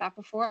heard of that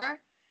before.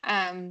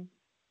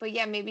 But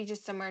yeah, maybe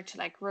just somewhere to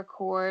like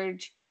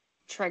record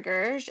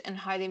triggers and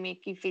how they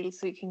make you feel,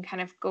 so you can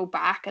kind of go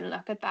back and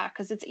look at that,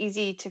 because it's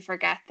easy to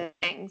forget the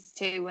things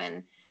too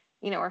when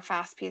our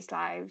fast-paced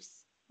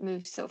lives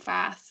move so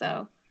fast.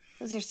 So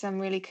those are some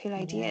really cool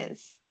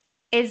ideas.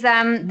 Is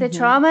the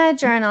trauma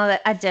journal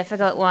a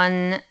difficult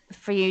one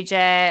for you,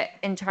 Jay,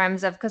 in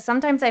terms of, because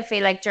sometimes I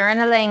feel like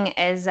journaling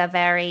is a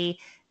very,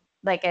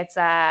 like, it's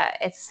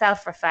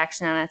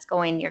self-reflection,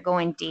 and you're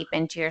going deep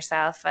into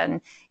yourself, and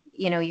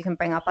you can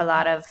bring up a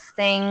lot of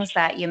things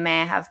that you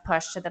may have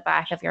pushed to the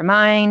back of your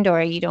mind,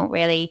 or you don't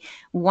really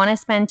want to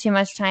spend too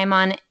much time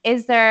on.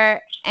 Is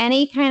there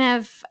any kind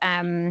of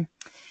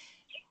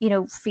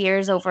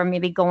fears over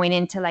maybe going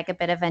into like a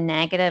bit of a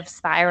negative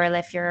spiral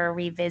if you're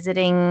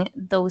revisiting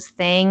those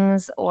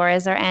things? Or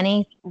is there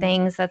any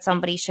things that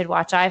somebody should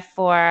watch out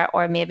for,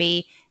 or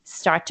maybe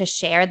start to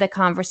share the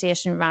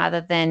conversation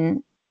rather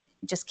than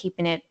just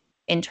keeping it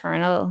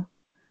internal?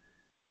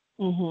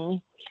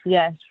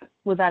 Yes,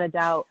 without a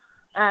doubt.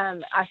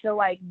 I feel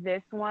like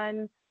this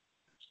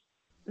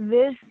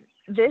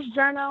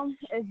journal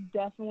is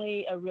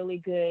definitely a really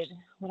good,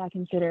 what I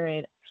consider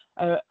it,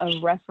 a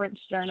reference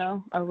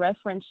journal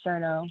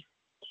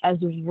as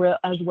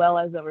well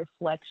as a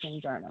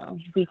reflection journal,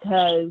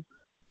 because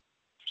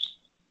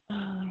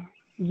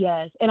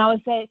yes, and I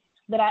would say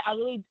that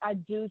I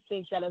do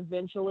think that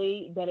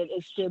eventually that it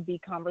should be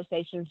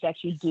conversations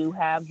that you do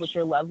have with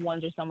your loved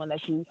ones, or someone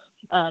that you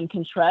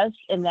can trust,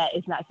 and that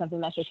it's not something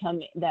that should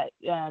come that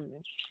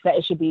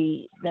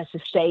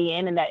should stay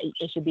in, and that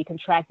it should be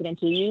contracted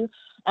into you.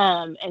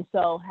 And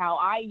so how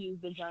I use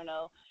the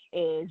journal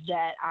is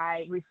that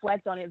I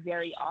reflect on it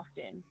very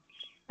often.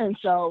 And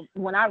so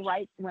when I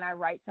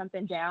write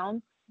something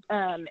down,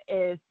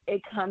 if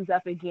it comes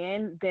up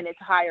again, then it's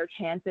higher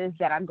chances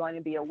that I'm going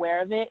to be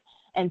aware of it.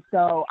 And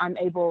so I'm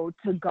able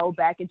to go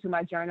back into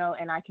my journal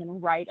and I can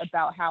write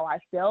about how I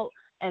felt.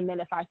 And then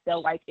if I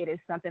feel like it is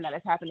something that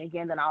has happened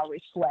again, then I'll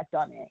reflect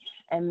on it.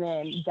 And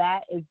then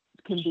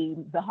can be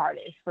the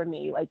hardest for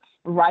me. Like,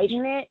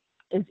 writing it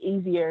is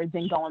easier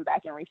than going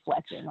back and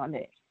reflecting on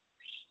it.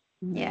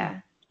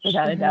 Yeah.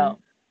 Without a doubt.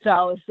 So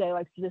I would say,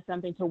 like, just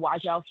something to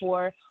watch out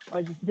for,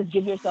 or just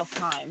give yourself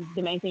time.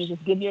 The main thing is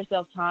just give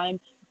yourself time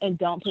and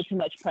don't put too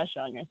much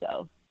pressure on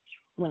yourself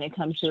when it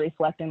comes to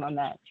reflecting on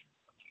that.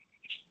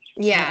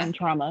 Yeah. And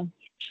trauma.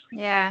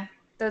 Yeah.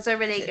 Those are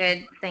really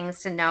good things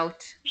to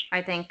note,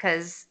 I think,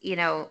 because,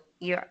 you're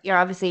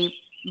obviously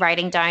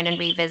writing down and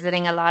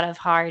revisiting a lot of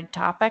hard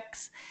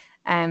topics.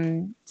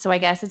 So I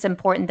guess it's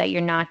important that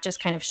you're not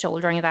just kind of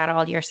shouldering that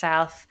all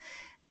yourself.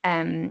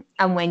 And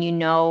when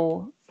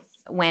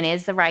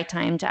is the right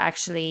time to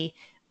actually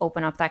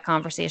open up that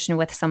conversation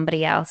with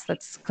somebody else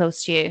that's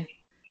close to you.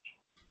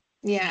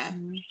 Yeah.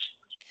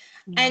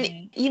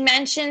 And you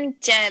mentioned,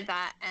 Jed,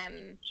 that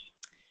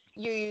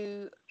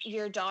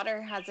your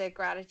daughter has a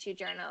gratitude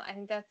journal. I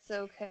think that's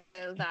so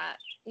cool that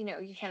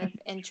you kind of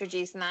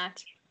introducing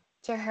that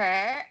to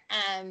her.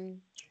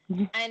 And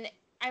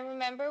I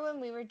remember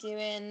when we were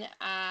doing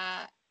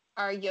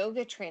our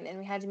yoga training,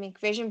 we had to make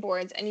vision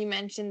boards, and you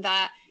mentioned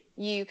that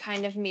you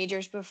kind of made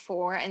yours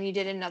before and you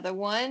did another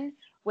one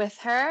with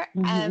her.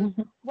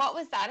 What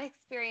was that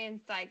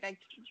experience like?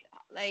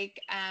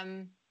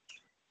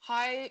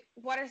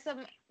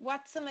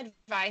 What's some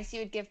advice you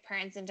would give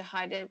parents into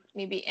how to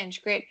maybe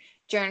integrate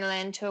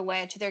journaling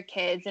to their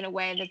kids in a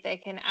way that they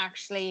can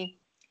actually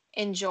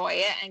enjoy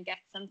it and get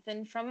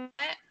something from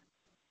it?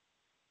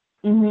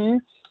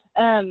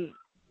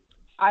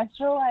 I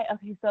feel like,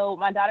 okay, so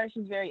my daughter,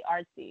 she's very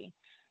artsy,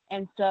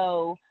 and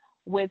so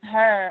with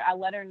her, I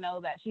let her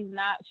know that she's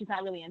not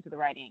really into the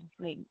writing,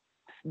 like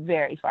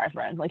very far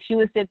from. Like, she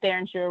would sit there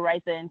and she would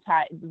write the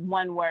entire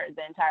one word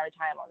the entire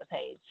time on the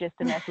page just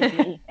to mess with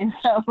me. And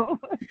so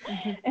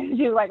and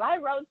she was like, I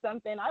wrote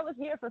something, I was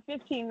here for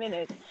 15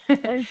 minutes.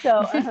 And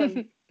so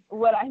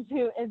what I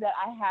do is that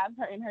I have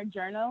her in her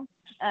journal.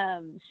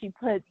 She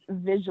puts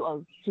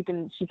visuals. She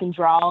can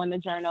draw in the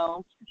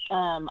journal.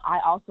 I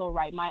also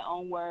write my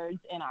own words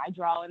and I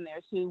draw in there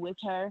too with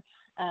her.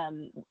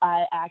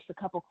 I ask a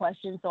couple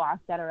questions, so I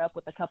set her up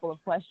with a couple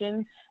of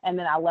questions, and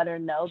then I let her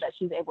know that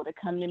she's able to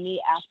come to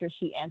me after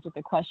she answered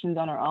the questions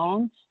on her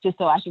own, just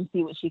so I can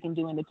see what she can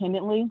do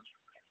independently.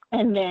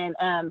 And then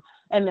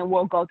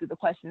we'll go through the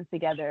questions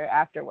together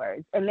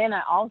afterwards. And then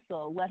I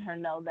also let her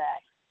know that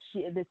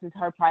this is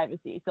her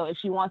privacy. So if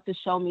she wants to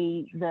show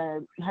me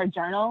her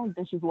journal,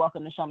 then she's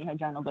welcome to show me her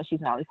journal, but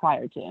she's not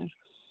required to.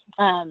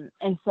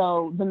 And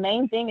so the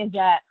main thing is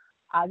that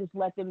I'll just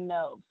let them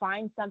know,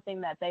 find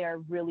something that they are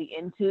really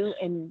into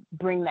and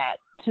bring that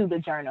to the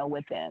journal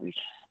with them.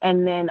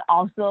 And then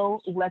also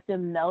let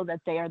them know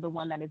that they are the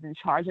one that is in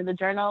charge of the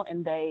journal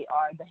and they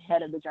are the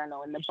head of the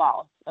journal and the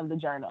boss of the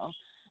journal.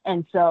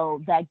 And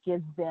so that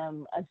gives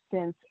them a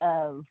sense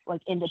of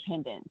like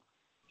independence.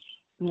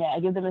 Yeah,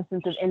 it gives them a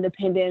sense of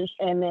independence.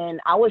 And then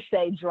I would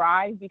say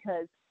drive,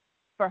 because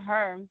for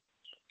her,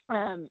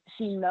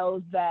 she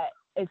knows that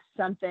it's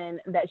something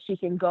that she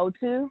can go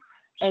to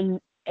and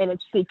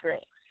it's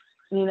secret,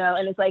 you know,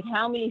 and it's like,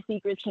 how many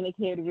secrets can a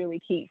kid really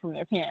keep from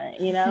their parent,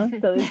 you know?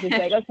 So it's just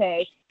like,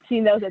 okay, she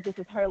knows that this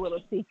is her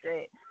little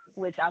secret,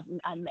 which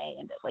I may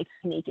end up like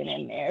sneaking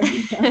in there,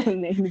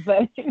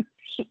 but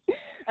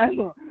I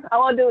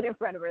won't do it in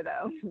front of her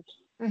though.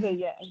 But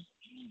yeah.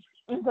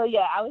 So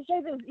yeah, I would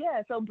say this,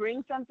 yeah, so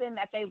bring something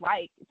that they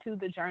like to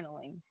the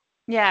journaling.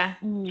 Yeah.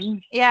 Mm-hmm.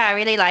 Yeah, I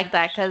really like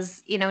that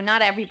because, you know,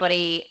 not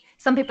everybody,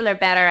 some people are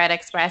better at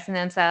expressing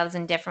themselves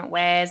in different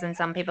ways, and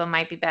some people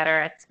might be better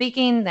at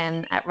speaking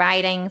than at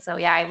writing. So,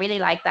 yeah, I really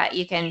like that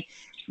you can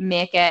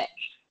make it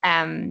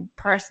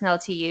personal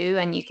to you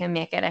and you can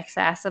make it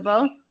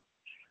accessible.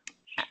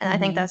 And I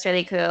think that's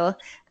really cool.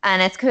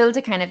 And it's cool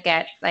to kind of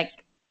get like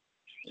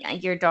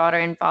your daughter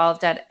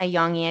involved at a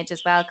young age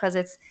as well, because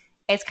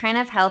it's kind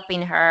of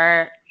helping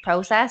her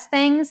process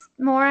things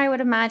more, I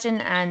would imagine.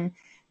 And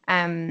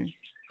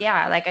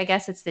yeah, like I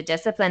guess it's the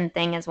discipline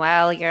thing as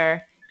well.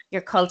 You're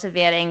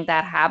cultivating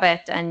that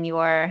habit and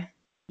you're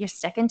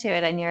sticking to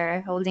it and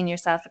you're holding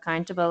yourself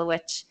accountable,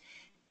 which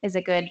is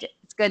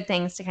it's good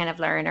things to kind of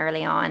learn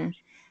early on.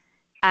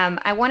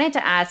 I wanted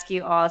to ask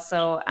you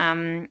also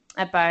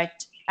about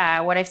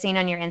what I've seen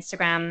on your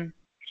Instagram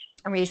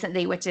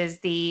recently, which is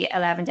the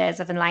 11 Days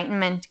of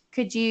Enlightenment.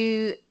 Could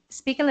you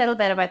speak a little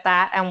bit about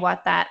that and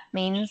what that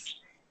means?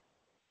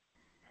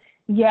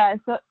 Yeah,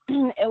 so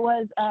it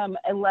was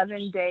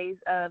 11 days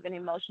of an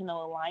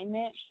emotional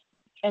alignment.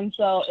 And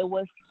so it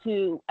was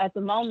at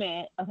the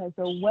moment, okay,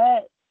 so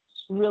what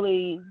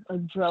really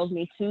drove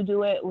me to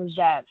do it was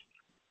that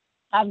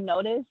I've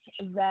noticed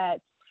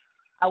that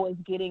I was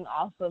getting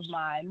off of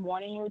my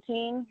morning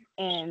routine,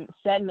 and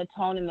setting the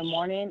tone in the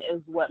morning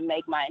is what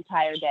make my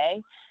entire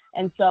day.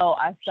 And so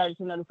I started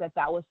to notice that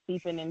was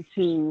seeping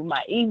into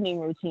my evening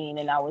routine,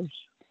 and I was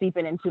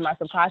seeping into my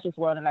subconscious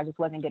world, and I just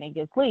wasn't getting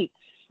good sleep.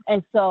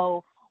 And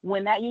so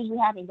when that usually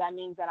happens, that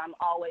means that I'm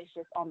always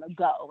just on the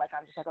go. Like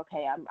I'm just like,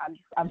 okay,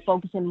 I'm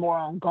focusing more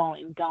on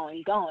going,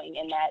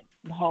 and that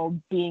whole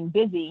being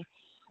busy.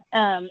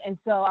 And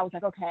so I was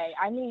like, okay,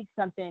 I need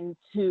something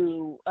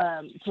to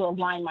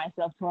align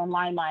myself, to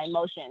align my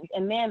emotions.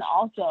 And then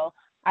also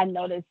I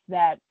noticed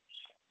that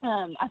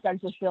I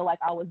started to feel like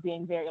I was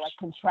being very like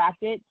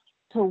contracted,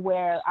 to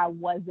where I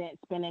wasn't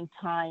spending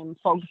time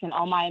focusing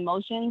on my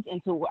emotions,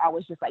 and to where I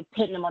was just like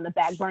putting them on the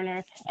back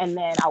burner, and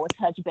then I would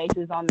touch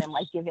bases on them,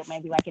 like give it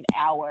maybe like an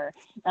hour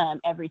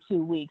every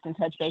 2 weeks and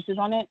touch bases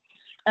on it.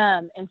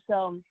 And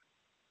so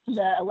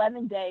the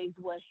 11 days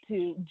was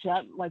to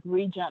jump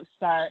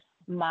start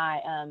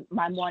my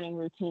morning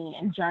routine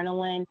and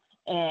journaling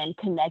and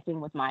connecting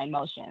with my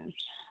emotions.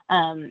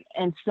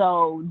 And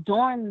so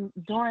during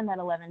that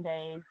 11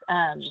 days,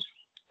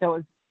 there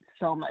was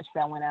so much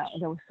that went out.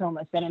 There was so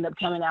much that ended up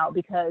coming out,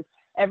 because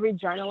every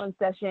journaling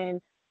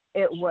session,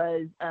 it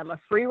was a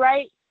free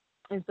write.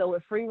 And so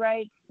with free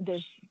write,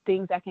 there's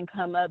things that can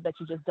come up that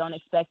you just don't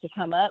expect to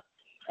come up.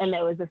 And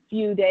there was a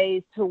few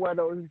days to where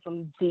there was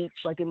some deep,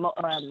 like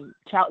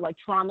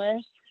trauma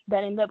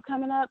that ended up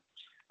coming up,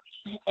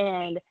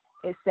 and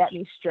it set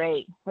me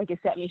straight. I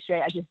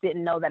just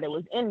didn't know that it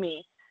was in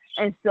me.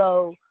 And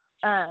so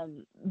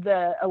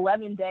the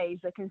 11 days,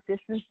 the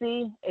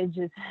consistency, it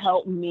just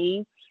helped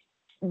me.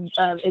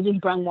 It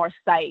just brought more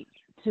sight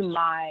to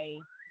my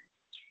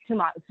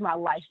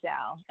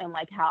lifestyle, and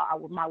like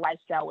how my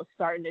lifestyle was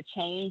starting to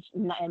change,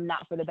 and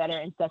not for the better,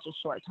 in such a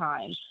short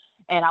time.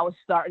 And I was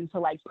starting to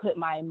like put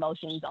my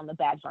emotions on the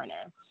back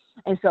burner.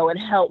 And so it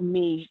helped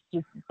me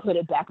just put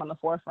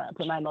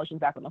my emotions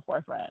back on the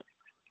forefront.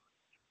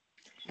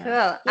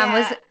 Cool.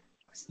 Yeah.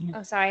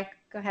 Sorry,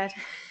 go ahead.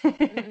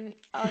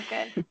 All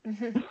good.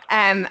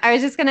 I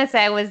was just gonna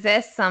say, was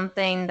this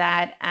something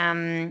that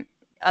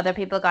other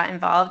people got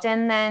involved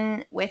in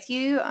then with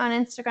you on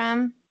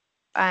Instagram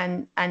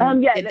and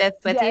did this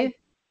with you?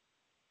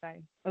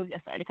 Sorry. Oh, yeah,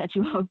 sorry to cut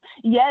you off.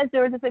 Yes,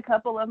 there were just a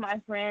couple of my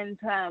friends.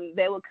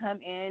 They would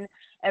come in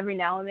every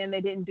now and then.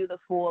 They didn't do the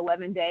full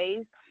 11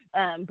 days,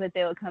 but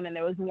they would come in.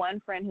 There was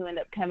one friend who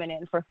ended up coming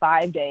in for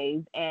 5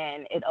 days,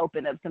 and it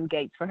opened up some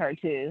gates for her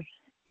too.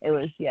 It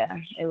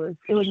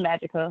was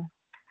magical,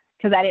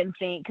 because I didn't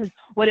think, because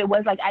what it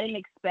was like, I didn't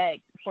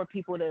expect for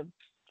people to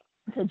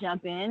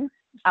jump in.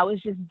 I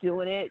was just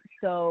doing it,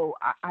 so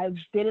I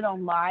did it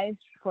on live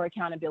for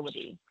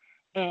accountability.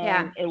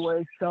 And it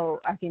was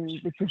so I can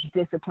just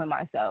discipline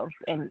myself,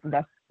 and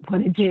that's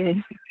what it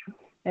did.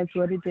 That's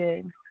what it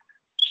did.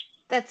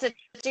 That's such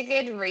a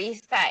good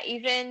reset,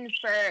 even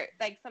for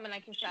like someone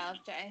like yourself,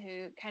 Jaye,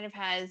 who kind of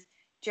has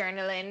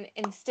journaling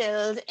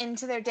instilled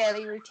into their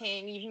daily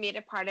routine. You've made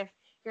it part of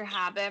your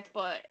habit,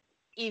 but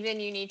even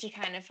you need to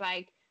kind of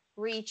like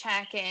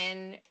recheck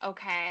in.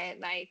 Okay,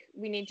 like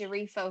we need to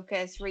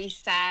refocus,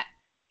 reset,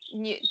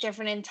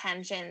 different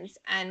intentions,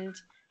 and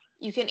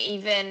you can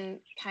even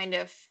kind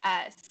of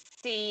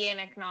see and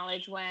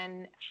acknowledge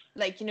when,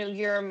 like,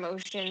 your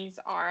emotions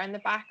are on the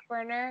back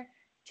burner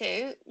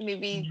too.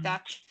 Maybe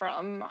that's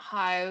from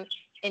how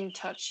in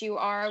touch you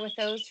are with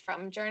those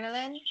from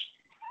journaling.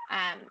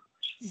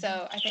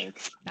 So I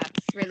think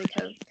that's really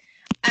cool.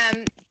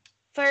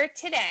 For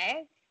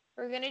today,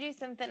 we're going to do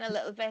something a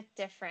little bit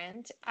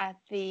different at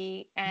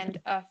the end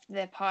of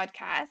the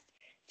podcast.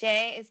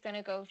 Jaye is going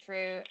to go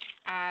through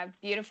a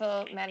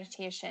beautiful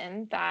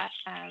meditation that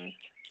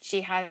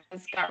she has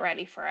got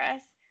ready for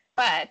us.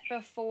 But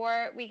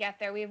before we get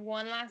there, we have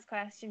one last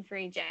question for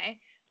you, Jaye.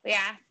 We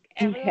ask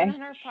everyone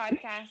on our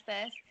podcast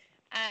this.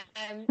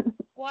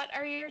 What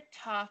are your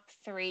top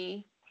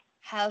 3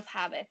 health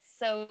habits?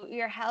 So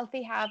your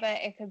healthy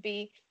habit, it could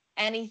be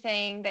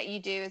anything that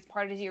you do as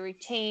part of your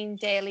routine,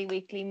 daily,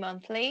 weekly,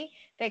 monthly,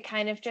 that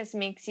kind of just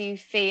makes you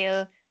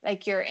feel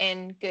like you're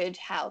in good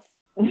health.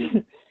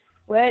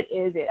 What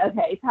is it?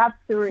 Okay, top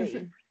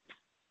 3.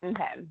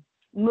 Okay.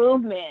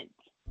 Movement.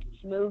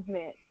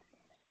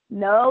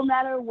 No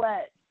matter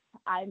what,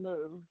 I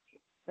move.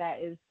 That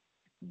is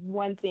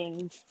one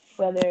thing.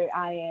 Whether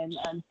I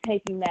am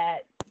taking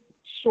that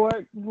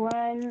short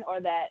run or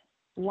that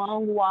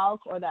long walk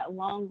or that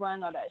long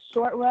run or that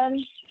short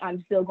run,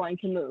 I'm still going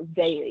to move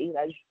daily.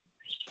 That's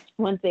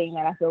one thing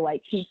that I feel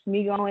like keeps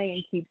me going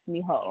and keeps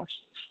me whole.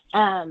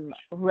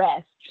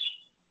 Rest,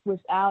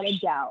 without a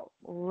doubt,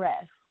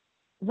 rest.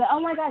 But oh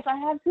my gosh, I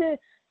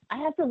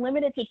have to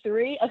limit it to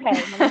 3.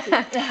 Okay, let me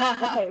see.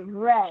 Okay,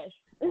 rest.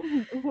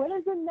 What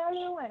is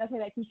another one? Okay,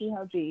 that keeps me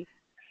healthy.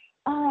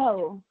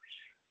 Oh,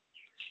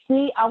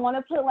 see, I want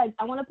to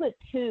put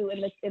 2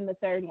 in the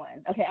third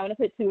one. Okay, I want to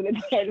put 2 in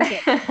the third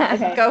one.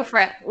 Okay, go for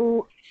it.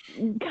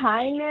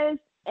 Kindness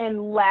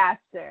and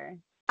laughter.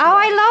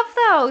 Oh, yes. I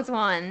love those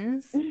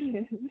ones.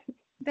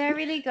 They're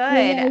really good.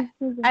 Yes.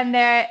 And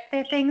they're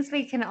things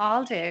we can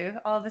all do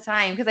all the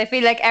time. Because I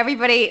feel like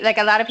everybody, like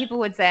a lot of people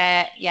would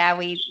say, yeah,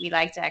 we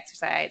like to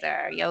exercise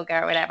or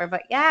yoga or whatever.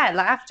 But yeah,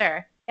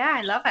 laughter. Yeah,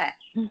 I love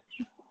it.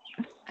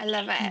 I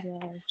love it.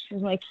 Yes,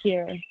 it's like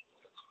here.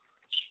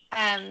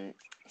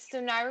 So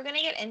now we're going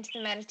to get into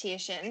the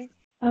meditation.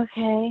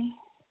 Okay.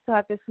 So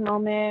at this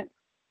moment,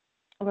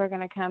 we're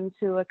going to come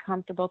to a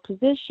comfortable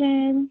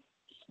position,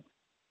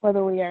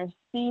 whether we are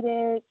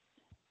seated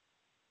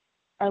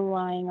or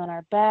lying on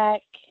our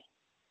back.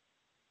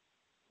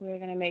 We're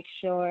going to make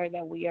sure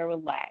that we are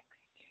relaxed.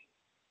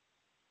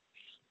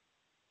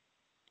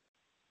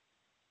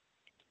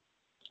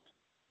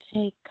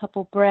 Take a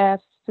couple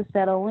breaths to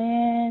settle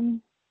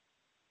in.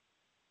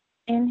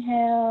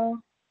 Inhale.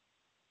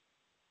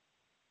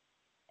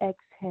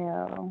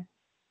 Exhale.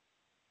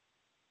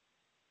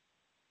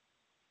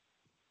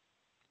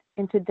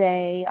 And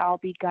today I'll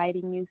be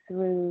guiding you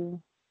through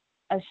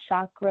a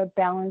chakra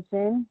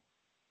balancing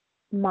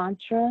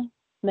mantra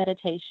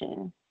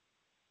meditation.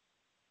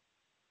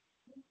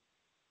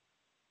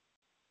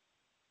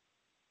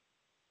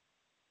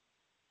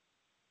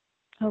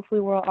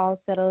 Hopefully we're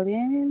all settled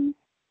in,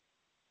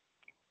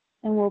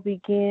 and we'll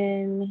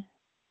begin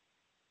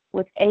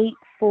with 8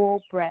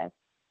 full breaths.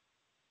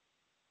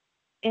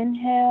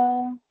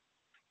 Inhale,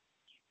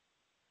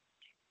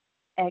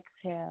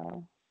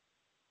 exhale.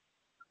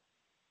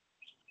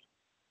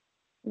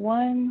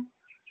 1,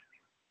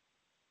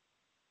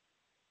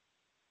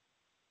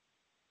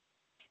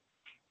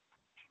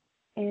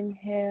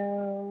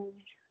 inhale,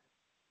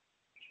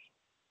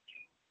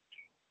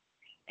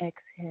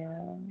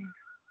 exhale.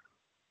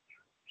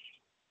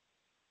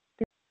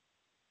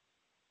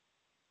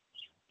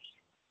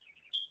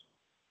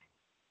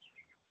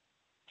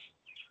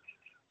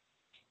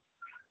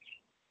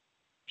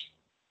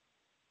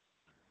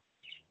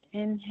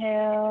 3,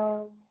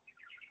 inhale,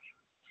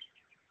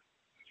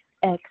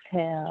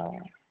 exhale.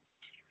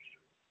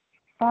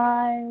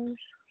 5,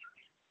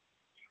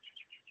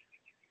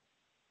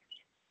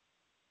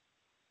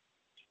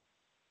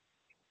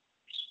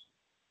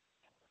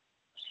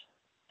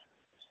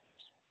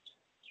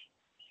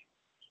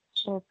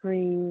 we'll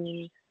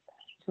breathe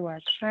to our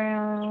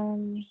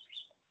crown,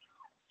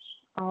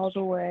 all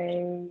the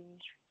way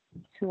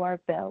to our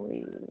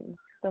belly,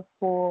 the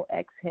full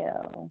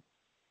exhale.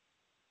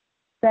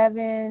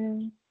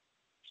 7,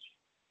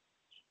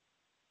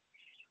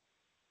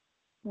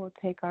 we'll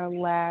take our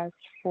last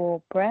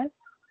full breath,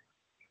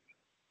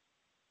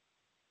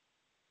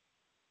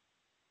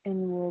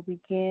 and we'll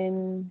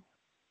begin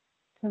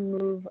to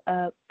move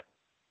up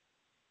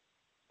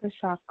the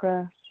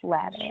chakra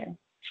ladder.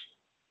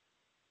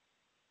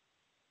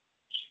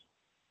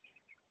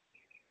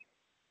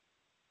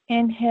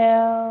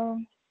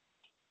 Inhale,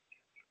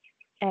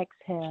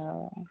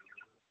 exhale.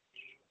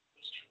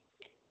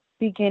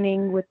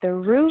 Beginning with the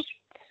root,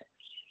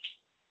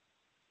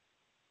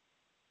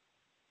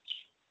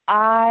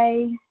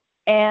 I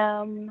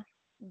am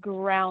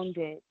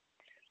grounded.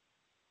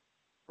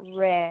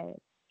 Red.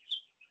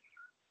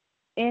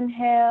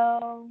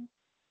 Inhale,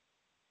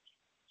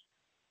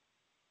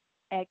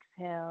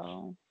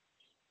 exhale.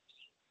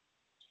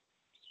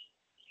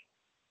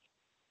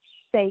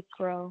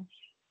 sacral,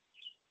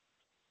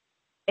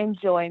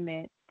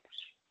 enjoyment.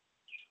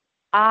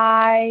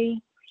 I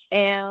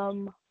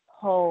am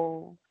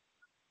whole,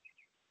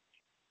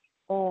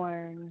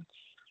 orange.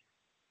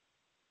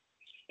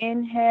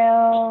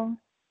 Inhale,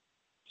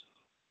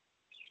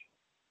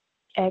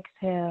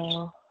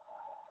 exhale.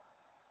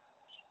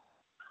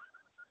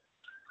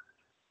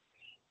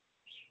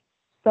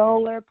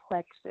 Solar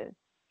plexus,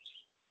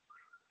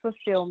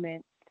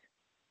 fulfillment.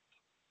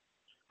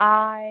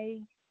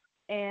 I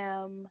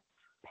am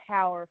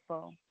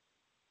powerful,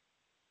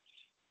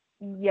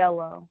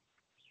 yellow.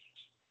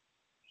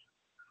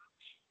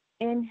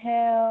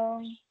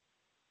 Inhale,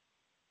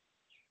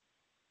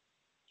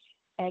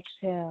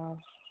 exhale.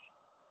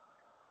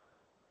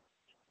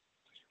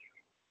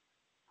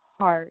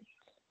 Heart.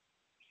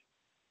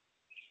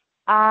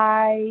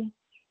 I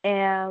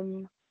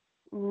am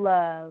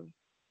love.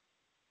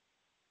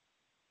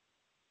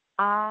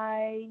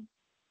 I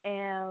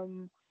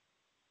am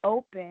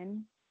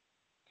open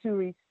to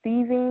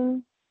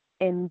receiving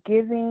and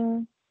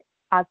giving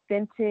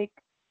authentic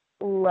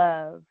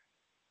love.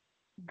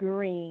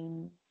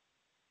 Green.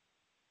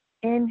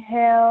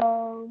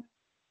 Inhale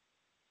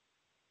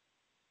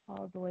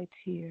all the way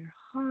to your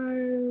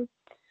heart,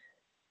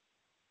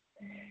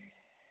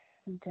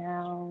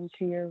 down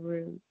to your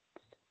roots.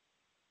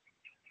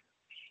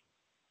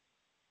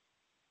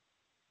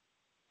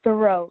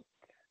 Throat.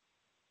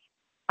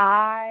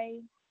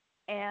 I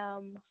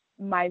am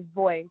my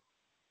voice.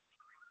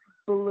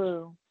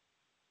 Blue.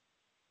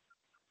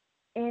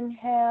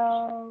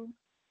 Inhale.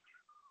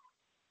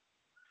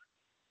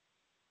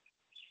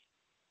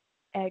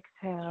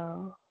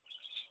 Exhale.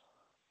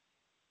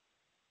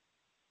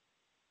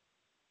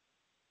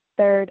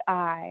 Third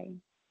eye.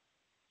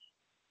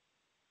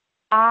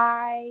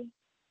 I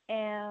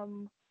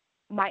am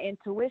my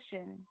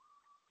intuition.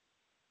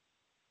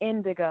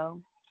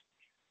 Indigo.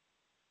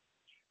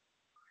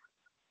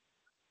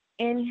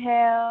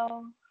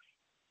 Inhale.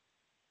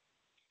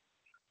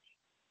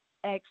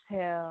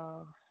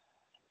 Exhale.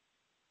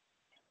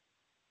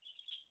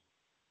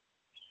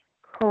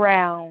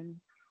 Crown.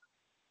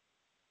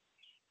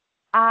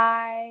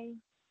 I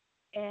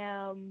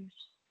am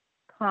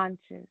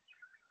conscious.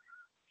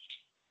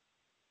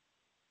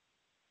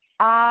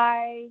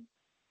 I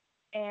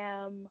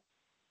am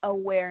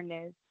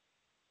awareness.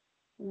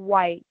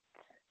 White.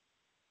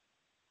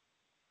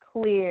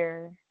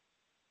 Clear.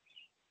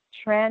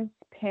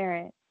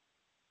 Transparent.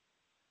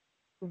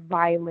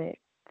 Violet.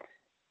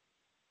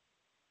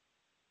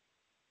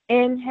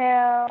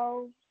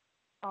 Inhale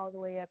all the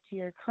way up to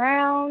your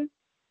crown.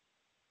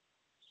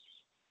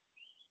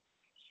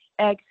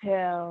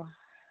 Exhale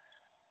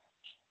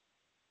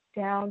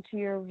down to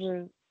your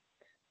root.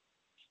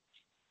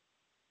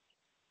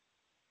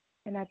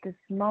 And at this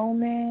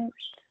moment,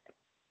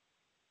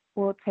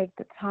 we'll take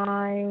the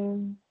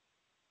time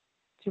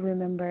to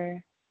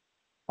remember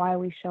why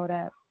we showed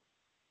up.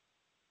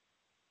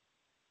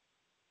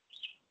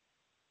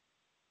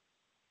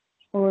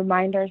 We'll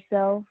remind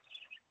ourselves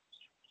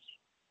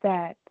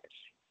that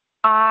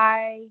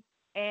I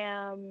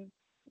am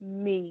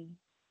me.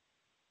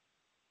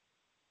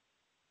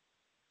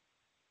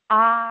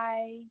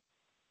 I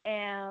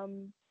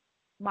am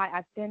my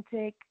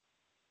authentic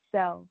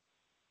self.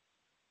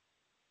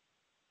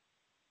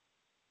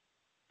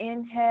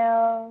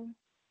 Inhale,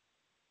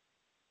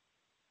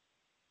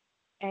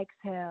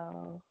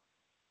 exhale.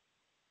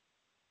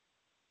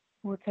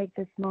 We'll take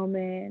this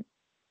moment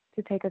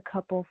to take a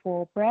couple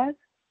full breaths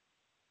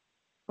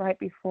right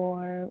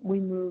before we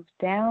move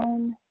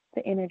down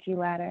the energy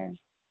ladder,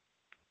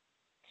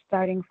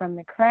 starting from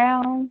the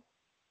crown.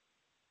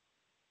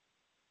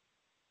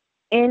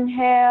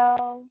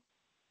 Inhale,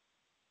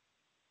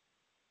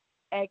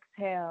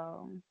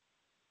 exhale.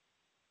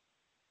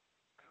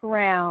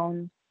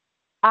 Crown.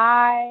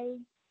 I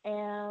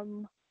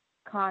am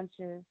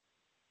conscious.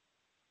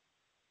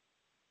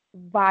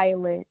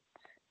 Violet.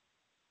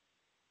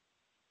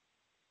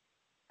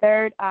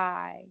 Third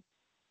eye.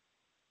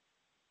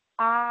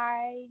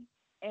 I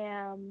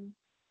am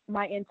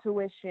my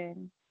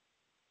intuition.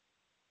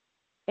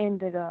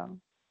 Indigo.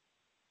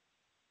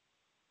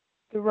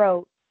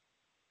 Throat.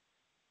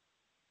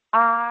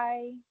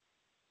 I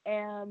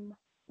am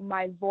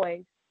my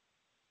voice.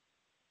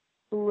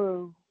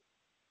 Blue.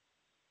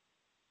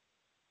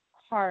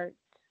 Heart.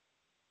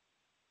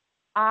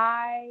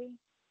 I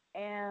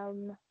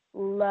am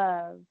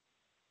love.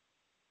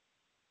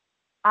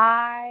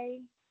 I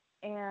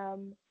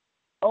am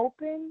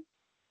open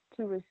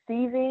to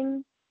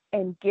receiving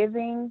and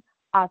giving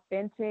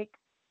authentic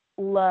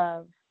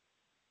love.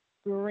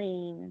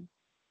 Green.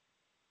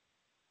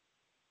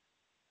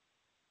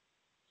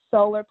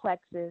 Solar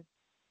plexus.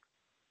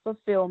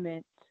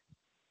 Fulfillment.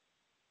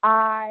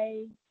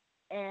 I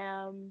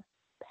am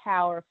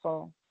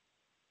powerful.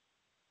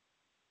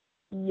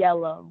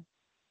 Yellow.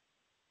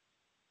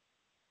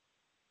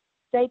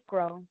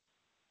 Sacral.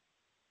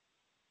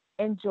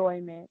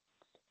 Enjoyment.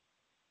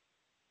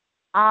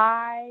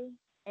 I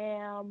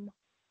am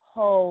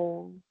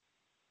whole.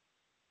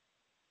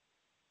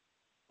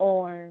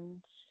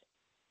 Orange.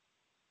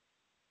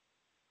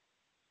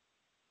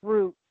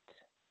 root.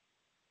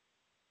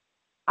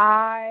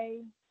 I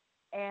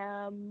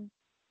am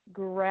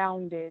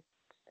grounded.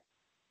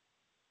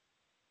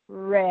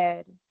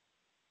 Red.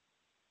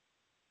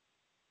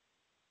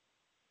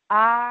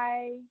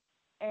 I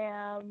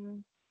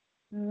am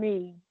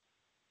me.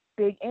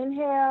 Big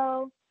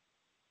inhale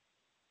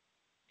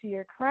to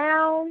your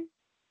crown.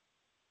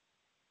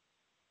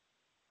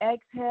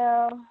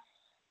 Exhale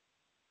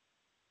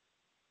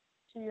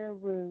to your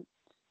root.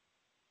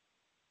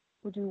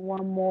 We'll do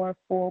one more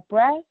full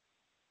breath.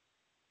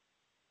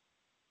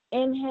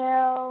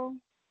 Inhale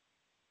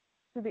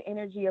to the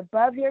energy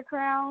above your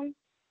crown.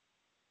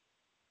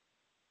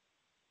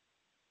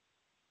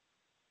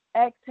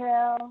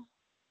 Exhale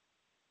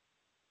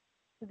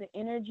to the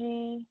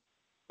energy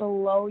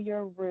below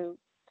your root.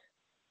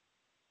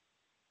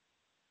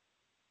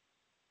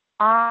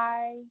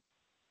 I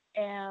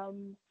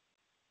am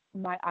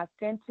my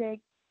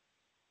authentic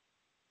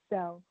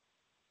self.